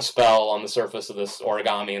I want to spell on the surface of this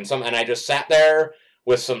origami. And I just sat there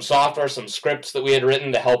with some software, some scripts that we had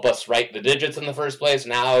written to help us write the digits in the first place.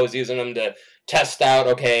 Now I was using them to test out,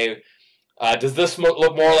 okay, does this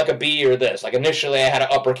look more like a B or this? Like initially I had an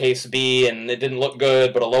uppercase B and it didn't look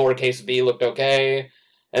good, but a lowercase b looked okay.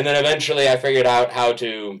 And then eventually I figured out how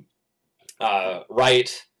to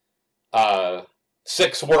write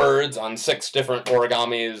 6 words on 6 different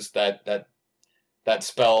origamis that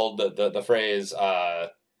spelled the phrase,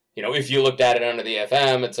 if you looked at it under the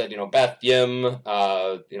FM, it said, Beth Yim,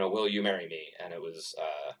 will you marry me? And it was,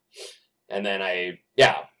 and then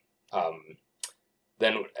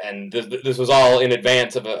this was all in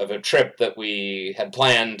advance of a trip that we had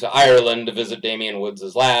planned to Ireland to visit Damien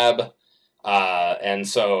Woods' lab. And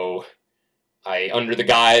so I, under the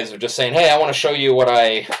guise of just saying, hey, I want to show you what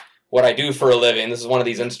I do for a living. This is one of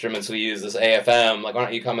these instruments we use, this AFM. Like, why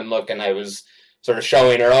don't you come and look? And I was sort of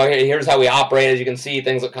showing her, here's how we operate. As you can see,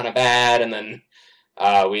 things look kind of bad. And then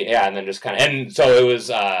and so it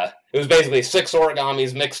was basically 6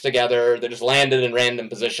 origamis mixed together that just landed in random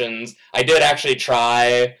positions. I did actually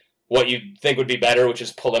try what you'd think would be better, which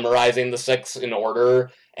is polymerizing the 6 in order,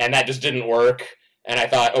 and that just didn't work. And I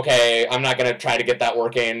thought, okay, I'm not going to try to get that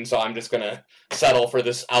working, so I'm just going to settle for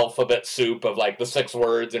this alphabet soup of like the 6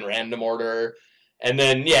 words in random order. And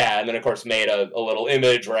then, of course, made a little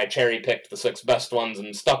image where I cherry-picked the 6 best ones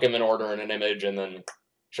and stuck them in order in an image and then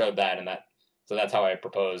showed that. So that's how I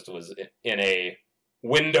proposed, was in a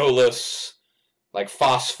windowless, like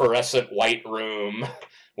phosphorescent white room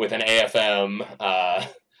with an AFM,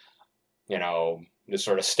 just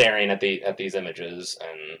sort of staring at these images.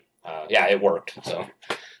 And it worked. So,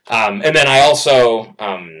 and then I also,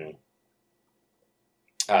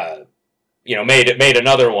 made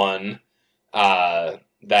another one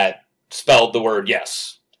that spelled the word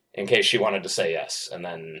yes in case she wanted to say yes, and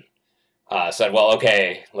then said, well,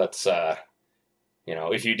 okay, let's,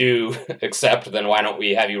 if you do accept, then why don't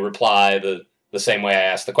we have you reply the same way I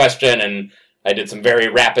asked the question? And I did some very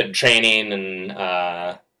rapid training and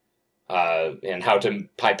how to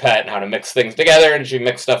pipette and how to mix things together, and she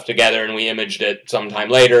mixed stuff together, and we imaged it sometime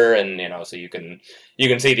later, and so you can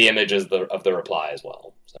see the images of the reply as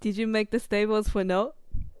well. So. Did you make the staples for no?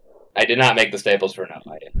 I did not make the staples for no.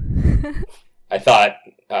 I thought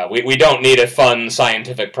we don't need a fun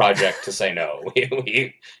scientific project to say no.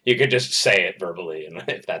 You could just say it verbally, and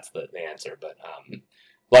if that's the answer. But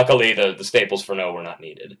luckily, the staples for no were not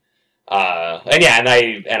needed. And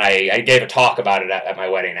I gave a talk about it at my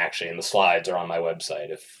wedding, actually, and the slides are on my website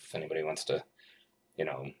if anybody wants to,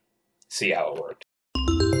 see how it worked.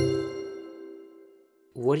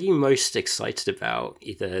 What are you most excited about,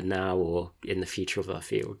 either now or in the future of our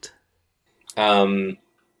field? I'm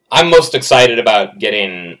most excited about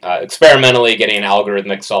experimentally getting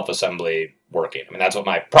algorithmic self-assembly working. I mean, that's what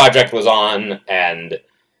my project was on, and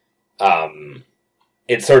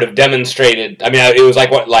it sort of demonstrated. I mean, it was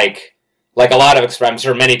like a lot of experiments. I'm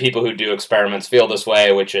sure many people who do experiments feel this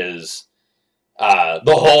way, which is the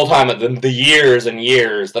whole time of the years and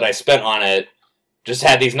years that I spent on it, just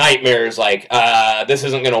had these nightmares like, this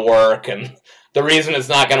isn't going to work, and the reason it's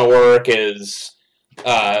not going to work is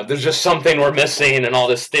there's just something we're missing, and all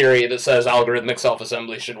this theory that says algorithmic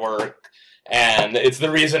self-assembly should work, and it's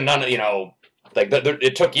the reason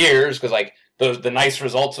it took years, because the nice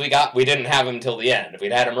results we got, we didn't have them till the end. If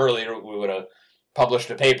we'd had them earlier, we would have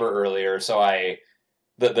published a paper earlier. So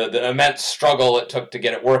the immense struggle it took to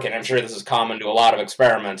get it working, I'm sure this is common to a lot of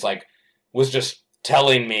experiments, was just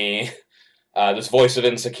telling me, this voice of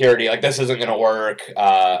insecurity, this isn't going to work.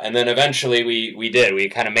 And then eventually we did. We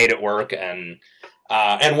kind of made it work, and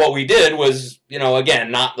what we did was,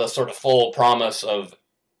 again, not the sort of full promise of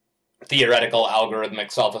theoretical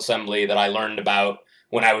algorithmic self-assembly that I learned about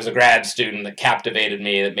when I was a grad student, that captivated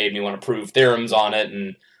me, that made me want to prove theorems on it,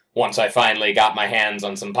 and once I finally got my hands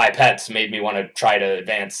on some pipettes, made me want to try to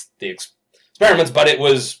advance the experiments. But it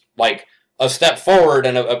was a step forward,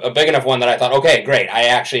 and a big enough one that I thought, okay, great, I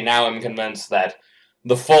actually now am convinced that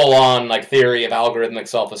the full-on like theory of algorithmic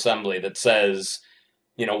self-assembly that says,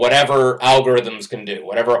 whatever algorithms can do,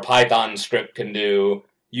 whatever a Python script can do,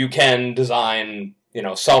 you can design,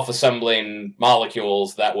 self-assembling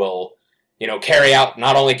molecules that will,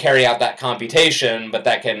 not only carry out that computation, but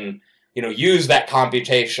that can, use that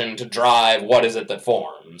computation to drive what is it that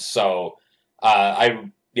forms. So I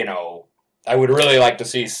would really like to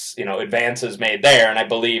see, advances made there, and I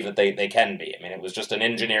believe that they can be. I mean, it was just an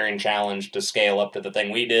engineering challenge to scale up to the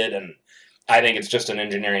thing we did, and I think it's just an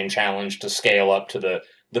engineering challenge to scale up to the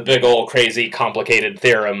big old crazy complicated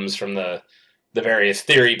theorems from the various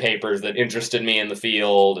theory papers that interested me in the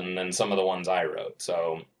field, and then some of the ones I wrote.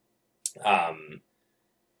 So,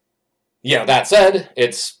 that said,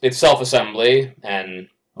 it's self-assembly, and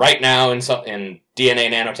right now in DNA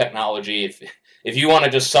nanotechnology, if you want to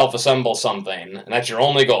just self-assemble something, and that's your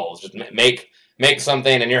only goal, is just make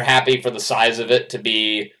something, and you're happy for the size of it to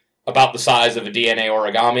be about the size of a DNA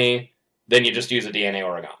origami, then you just use a DNA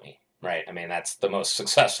origami, right? I mean, that's the most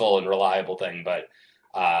successful and reliable thing, but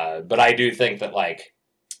I do think that, like,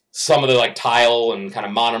 some of the, like, tile and kind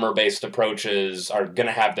of monomer-based approaches are going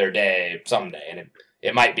to have their day someday, and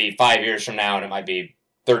it might be 5 years from now, and it might be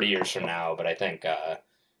 30 years from now, but I think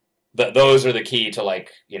those are the key to,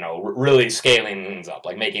 like, really scaling things up,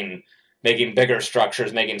 like making bigger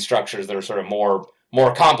structures, making structures that are sort of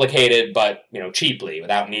more complicated, but, cheaply,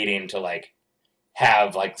 without needing to, like,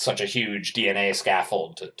 have, like, such a huge DNA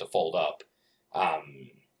scaffold to fold up.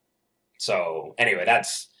 So anyway,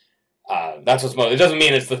 that's what's most. It doesn't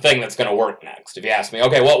mean it's the thing that's going to work next. If you ask me,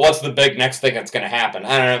 okay, what's the big next thing that's going to happen?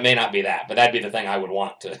 I don't know. It may not be that, but that'd be the thing I would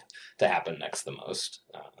want to happen next the most.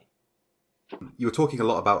 You were talking a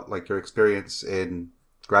lot about, like, your experience in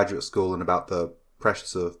graduate school and about the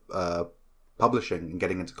pressures of publishing and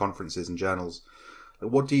getting into conferences and journals.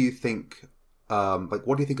 What do you think?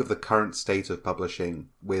 What do you think of the current state of publishing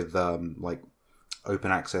with like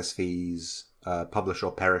open access fees, publish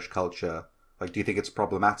or perish culture? Like, do you think it's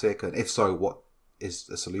problematic? And if so, what is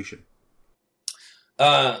the solution?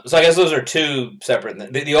 So I guess those are two separate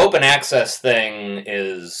things. The open access thing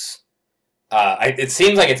is, it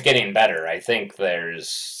seems like it's getting better. I think there's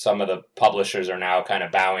some of the publishers are now kind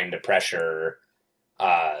of bowing to pressure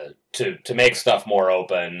to make stuff more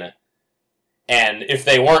open. And if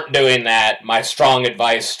they weren't doing that, my strong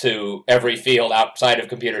advice to every field outside of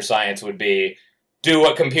computer science would be do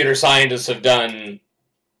what computer scientists have done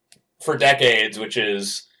for decades, which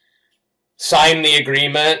is sign the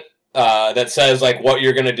agreement that says, like, what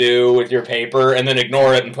you're going to do with your paper, and then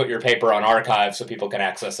ignore it and put your paper on archive so people can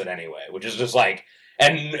access it anyway, which is just like,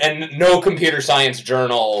 and no computer science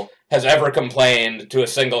journal has ever complained to a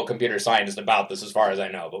single computer scientist about this, as far as I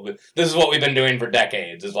know. But this is what we've been doing for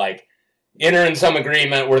decades, is like, enter in some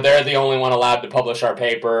agreement where they're the only one allowed to publish our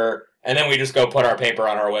paper, and then we just go put our paper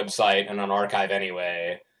on our website and on archive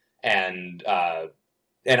anyway. And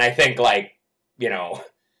I think, like,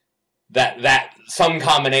 that some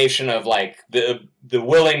combination of, like, the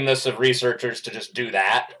willingness of researchers to just do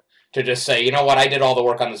that, to just say, you know what, I did all the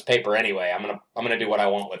work on this paper anyway, I'm gonna do what I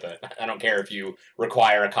want with it. I don't care if you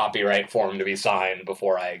require a copyright form to be signed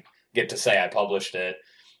before I get to say I published it.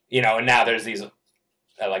 And now there's these,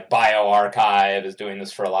 like, bioarchive is doing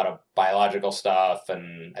this for a lot of biological stuff,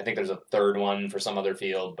 and I think there's a third one for some other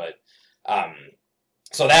field, but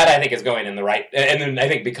so that, I think, is going in the right, and then I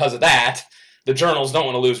think because of that, the journals don't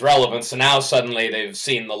want to lose relevance, so now suddenly they've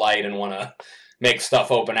seen the light and want to make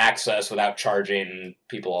stuff open access without charging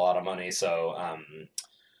people a lot of money. So,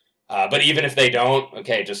 but even if they don't,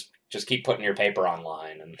 okay, just keep putting your paper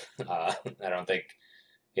online, and I don't think,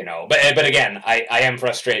 but again, I am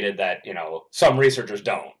frustrated that, some researchers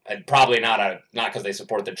don't, and probably not because they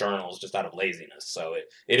support the journals, just out of laziness. So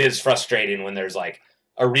it is frustrating when there's, like,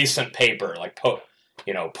 a recent paper, like,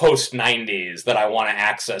 post 90s that I want to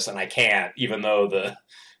access and I can't, even though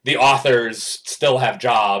the authors still have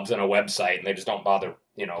jobs and a website, and they just don't bother,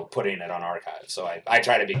 putting it on archive. So I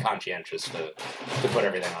try to be conscientious to put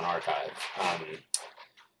everything on archive.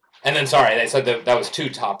 And then, sorry, they said that was two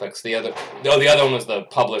topics. The other one was the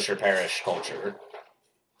publish or perish culture.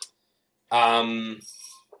 Well,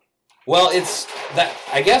 it's that,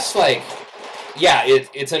 I guess, like, yeah,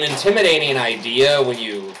 it's an intimidating idea when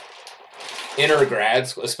you enter grad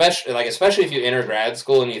school, especially if you enter grad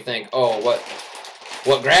school and you think, oh,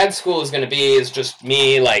 what grad school is going to be is just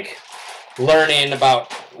me, like, learning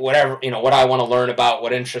about whatever, what I want to learn about,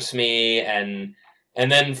 what interests me, and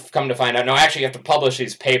then come to find out, no, actually you have to publish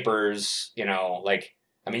these papers, you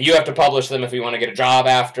have to publish them if you want to get a job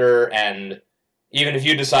after, and, even if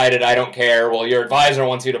you decided I don't care, well, your advisor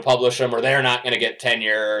wants you to publish them, or they're not going to get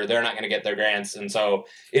tenure, or they're not going to get their grants, and so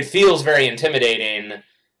it feels very intimidating.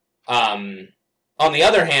 On the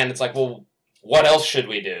other hand, it's like, well, what else should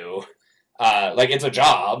we do? Like, it's a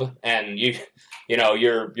job, and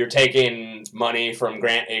you're taking money from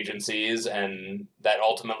grant agencies, and that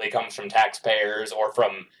ultimately comes from taxpayers or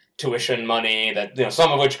from tuition money that,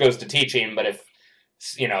 some of which goes to teaching, but if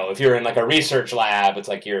you're in like a research lab, it's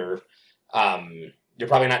like you're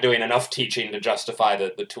probably not doing enough teaching to justify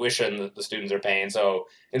the tuition that the students are paying. So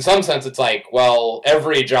in some sense, it's like, well,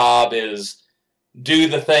 every job is do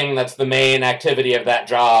the thing that's the main activity of that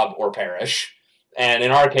job or perish. And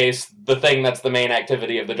in our case, the thing that's the main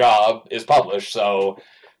activity of the job is publish. So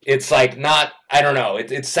it's like I don't know.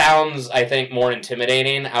 It sounds, I think, more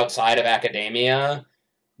intimidating outside of academia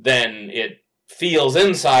than it feels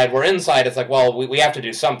inside. Where inside, it's like, well, we have to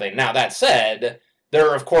do something. Now, that said, there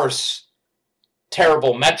are, of course,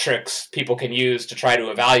 terrible metrics people can use to try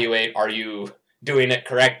to evaluate, are you doing it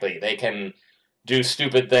correctly? They can do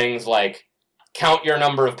stupid things like count your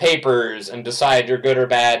number of papers and decide you're good or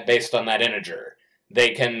bad based on that integer.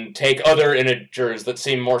 They can take other integers that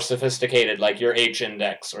seem more sophisticated, like your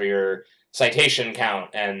H-index or your citation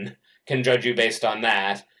count, and can judge you based on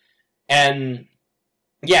that. And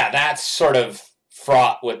yeah, that's sort of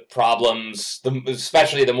fraught with problems,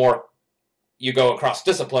 especially the more you go across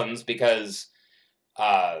disciplines, because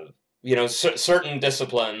certain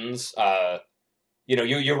disciplines,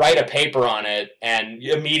 you write a paper on it, and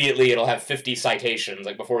immediately it'll have 50 citations,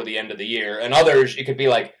 like, before the end of the year. And others, it could be,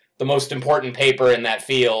 like, the most important paper in that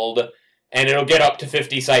field, and it'll get up to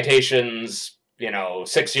 50 citations,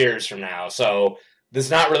 6 years from now. So this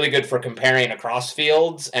is not really good for comparing across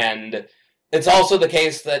fields, and it's also the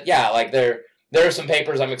case that, there are some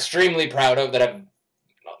papers I'm extremely proud of that have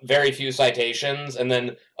very few citations, and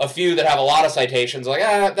then a few that have a lot of citations, like,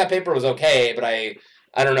 that paper was okay, but I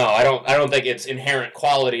don't know. I don't think its inherent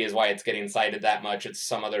quality is why it's getting cited that much. It's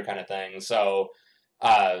some other kind of thing. So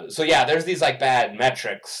yeah, there's these like bad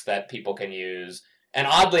metrics that people can use. And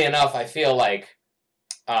oddly enough, I feel like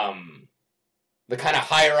the kind of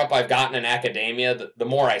higher up I've gotten in academia, the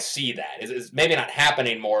more I see that. It's maybe not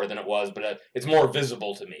happening more than it was, but it's more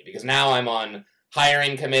visible to me, because now I'm on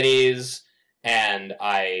hiring committees, and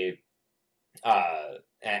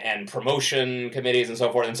and promotion committees and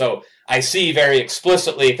so forth. And so I see very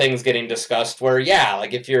explicitly things getting discussed where,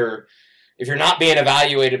 like, if you're not being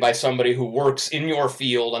evaluated by somebody who works in your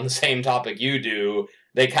field on the same topic you do,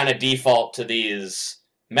 they kind of default to these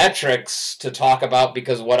metrics to talk about,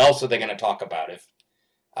 because what else are they going to talk about? If,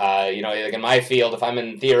 like in my field, if I'm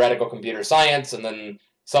in theoretical computer science, and then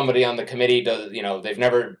somebody on the committee does, they've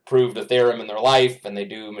never proved a theorem in their life, and they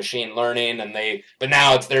do machine learning, but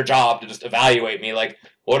now it's their job to just evaluate me. Like,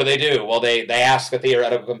 what do they do? Well, they ask a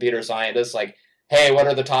theoretical computer scientist, like, hey, what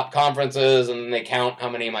are the top conferences? And then they count how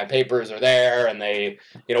many of my papers are there, and they,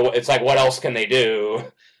 it's like, what else can they do?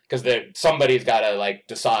 Because somebody's got to, like,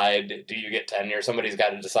 decide, do you get tenure? Somebody's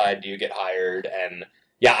got to decide, do you get hired? And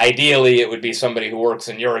yeah, ideally it would be somebody who works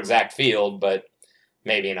in your exact field, but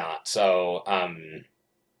maybe not. So,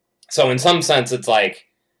 so in some sense, it's like,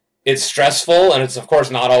 it's stressful, and it's, of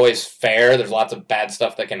course, not always fair. There's lots of bad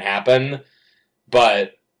stuff that can happen,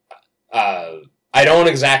 but I don't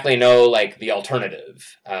exactly know, like, the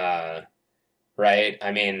alternative, right?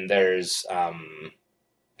 I mean, there's,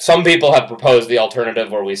 some people have proposed the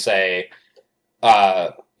alternative where we say,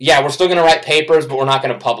 we're still going to write papers, but we're not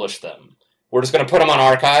going to publish them. We're just going to put them on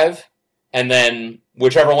archive, and then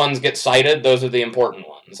whichever ones get cited, those are the important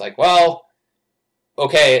ones. Like, well,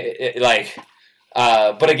 okay,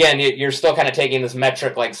 but again, you're still kind of taking this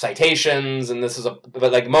metric like citations, and this is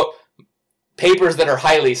but like papers that are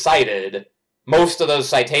highly cited, most of those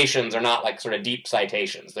citations are not like sort of deep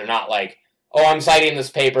citations. They're not like, oh, I'm citing this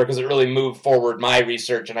paper because it really moved forward my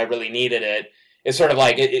research and I really needed it. It's sort of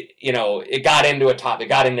like it got into it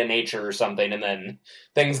got into Nature or something, and then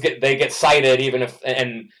things get cited even if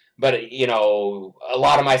but a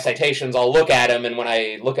lot of my citations, I'll look at them, and when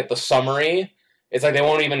I look at the summary, it's like they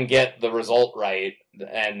won't even get the result right,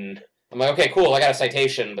 and I'm like, okay, cool, I got a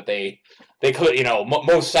citation, but they could,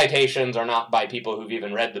 most citations are not by people who've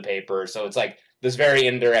even read the paper, so it's like this very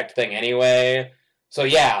indirect thing anyway. So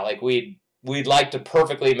yeah, like we'd like to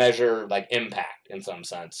perfectly measure like impact in some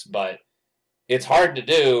sense, but it's hard to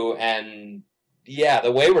do, and yeah,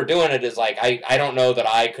 the way we're doing it is like, I don't know that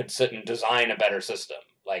I could sit and design a better system.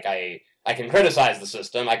 Like, I can criticize the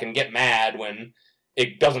system, I can get mad when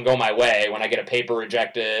it doesn't go my way, when I get a paper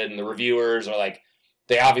rejected and the reviewers are like,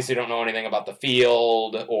 they obviously don't know anything about the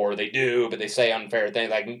field, or they do, but they say unfair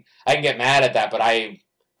things. I can get mad at that, but I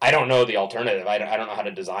I don't know the alternative. I don't know how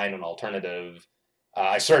to design an alternative.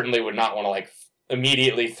 I certainly would not want to like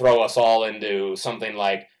immediately throw us all into something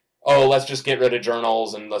like, oh, let's just get rid of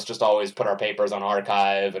journals and let's just always put our papers on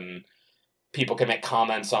archive and people can make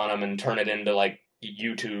comments on them and turn it into like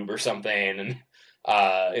YouTube or something. And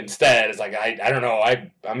instead, it's like, I don't know.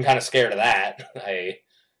 I'm kind of scared of that.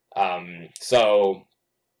 So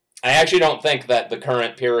I actually don't think that the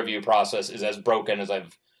current peer review process is as broken as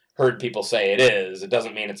I've heard people say it is. It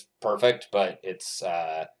doesn't mean it's perfect, but it's,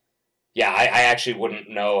 I actually wouldn't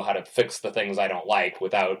know how to fix the things I don't like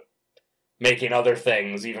without making other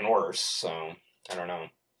things even worse. So I don't know.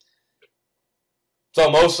 So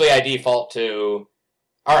mostly I default to,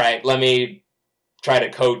 all right, let me try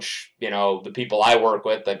to coach, the people I work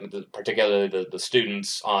with, particularly the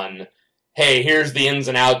students, on, hey, here's the ins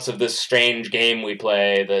and outs of this strange game we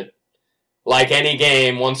play that, like any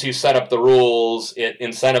game, once you set up the rules, it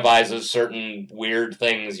incentivizes certain weird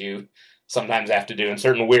things you sometimes have to do and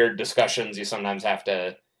certain weird discussions you sometimes have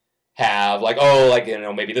to have. Like,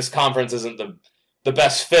 maybe this conference isn't the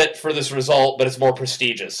best fit for this result, but it's more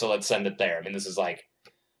prestigious, so let's send it there. I mean, this is like,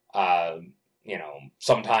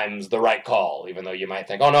 sometimes the right call, even though you might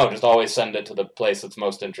think, oh no, just always send it to the place that's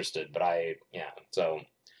most interested. But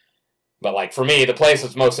like for me, the place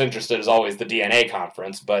that's most interested is always the DNA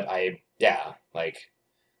conference, but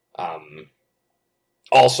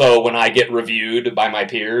also when I get reviewed by my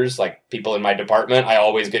peers, like people in my department, I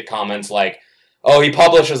always get comments like, oh, he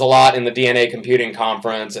publishes a lot in the DNA computing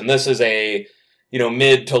conference, and this is a,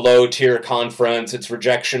 mid to low tier conference. Its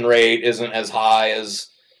rejection rate isn't as high as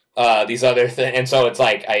these other things. And so it's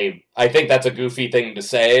like, I think that's a goofy thing to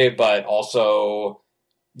say, but also,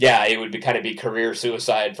 it would be career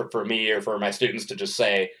suicide for me or for my students to just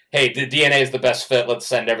say, hey, the DNA is the best fit. Let's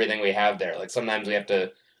send everything we have there. Like sometimes we have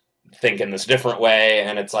to think in this different way.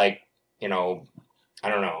 And it's like, I don't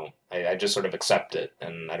know. I just sort of accept it,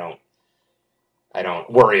 and I don't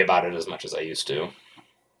worry about it as much as I used to.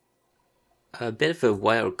 A bit of a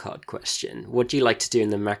wild card question. What do you like to do in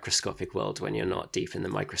the macroscopic world when you're not deep in the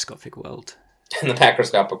microscopic world? In the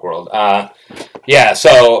macroscopic world?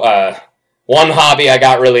 So one hobby I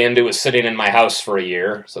got really into was sitting in my house for a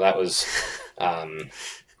year. So that was, that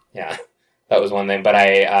was one thing. But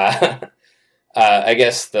I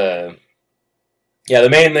guess the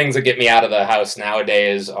main things that get me out of the house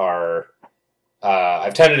nowadays are,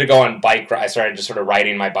 I've tended to go on bike. I started just sort of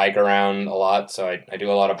riding my bike around a lot. So I do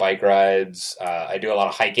a lot of bike rides. I do a lot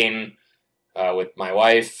of hiking with my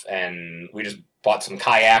wife, and we just bought some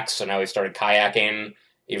kayaks. So now we started kayaking,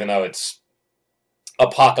 even though it's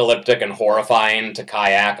apocalyptic and horrifying to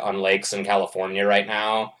kayak on lakes in California right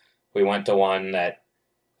now. We went to one that,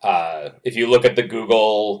 if you look at the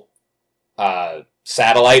Google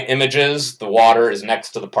satellite images, the water is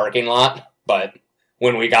next to the parking lot. But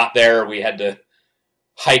when we got there, we had to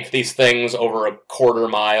hike these things over a quarter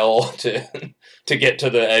mile to get to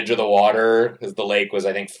the edge of the water, because the lake was,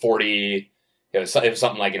 I think, 40, it was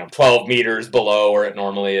something like, 12 meters below where it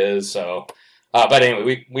normally is. So, but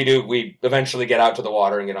anyway, we eventually get out to the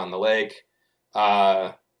water and get on the lake.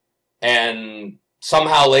 And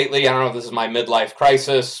somehow lately, I don't know if this is my midlife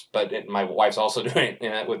crisis, but my wife's also doing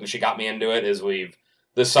it, when she got me into it, is we've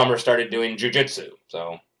this summer started doing jujitsu.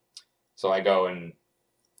 So I go and,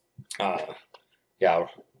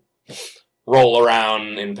 roll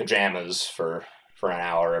around in pajamas for an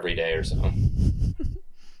hour every day or so.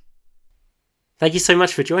 Thank you so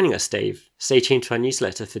much for joining us, Dave. Stay tuned to our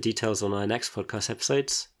newsletter for details on our next podcast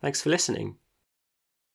episodes. Thanks for listening.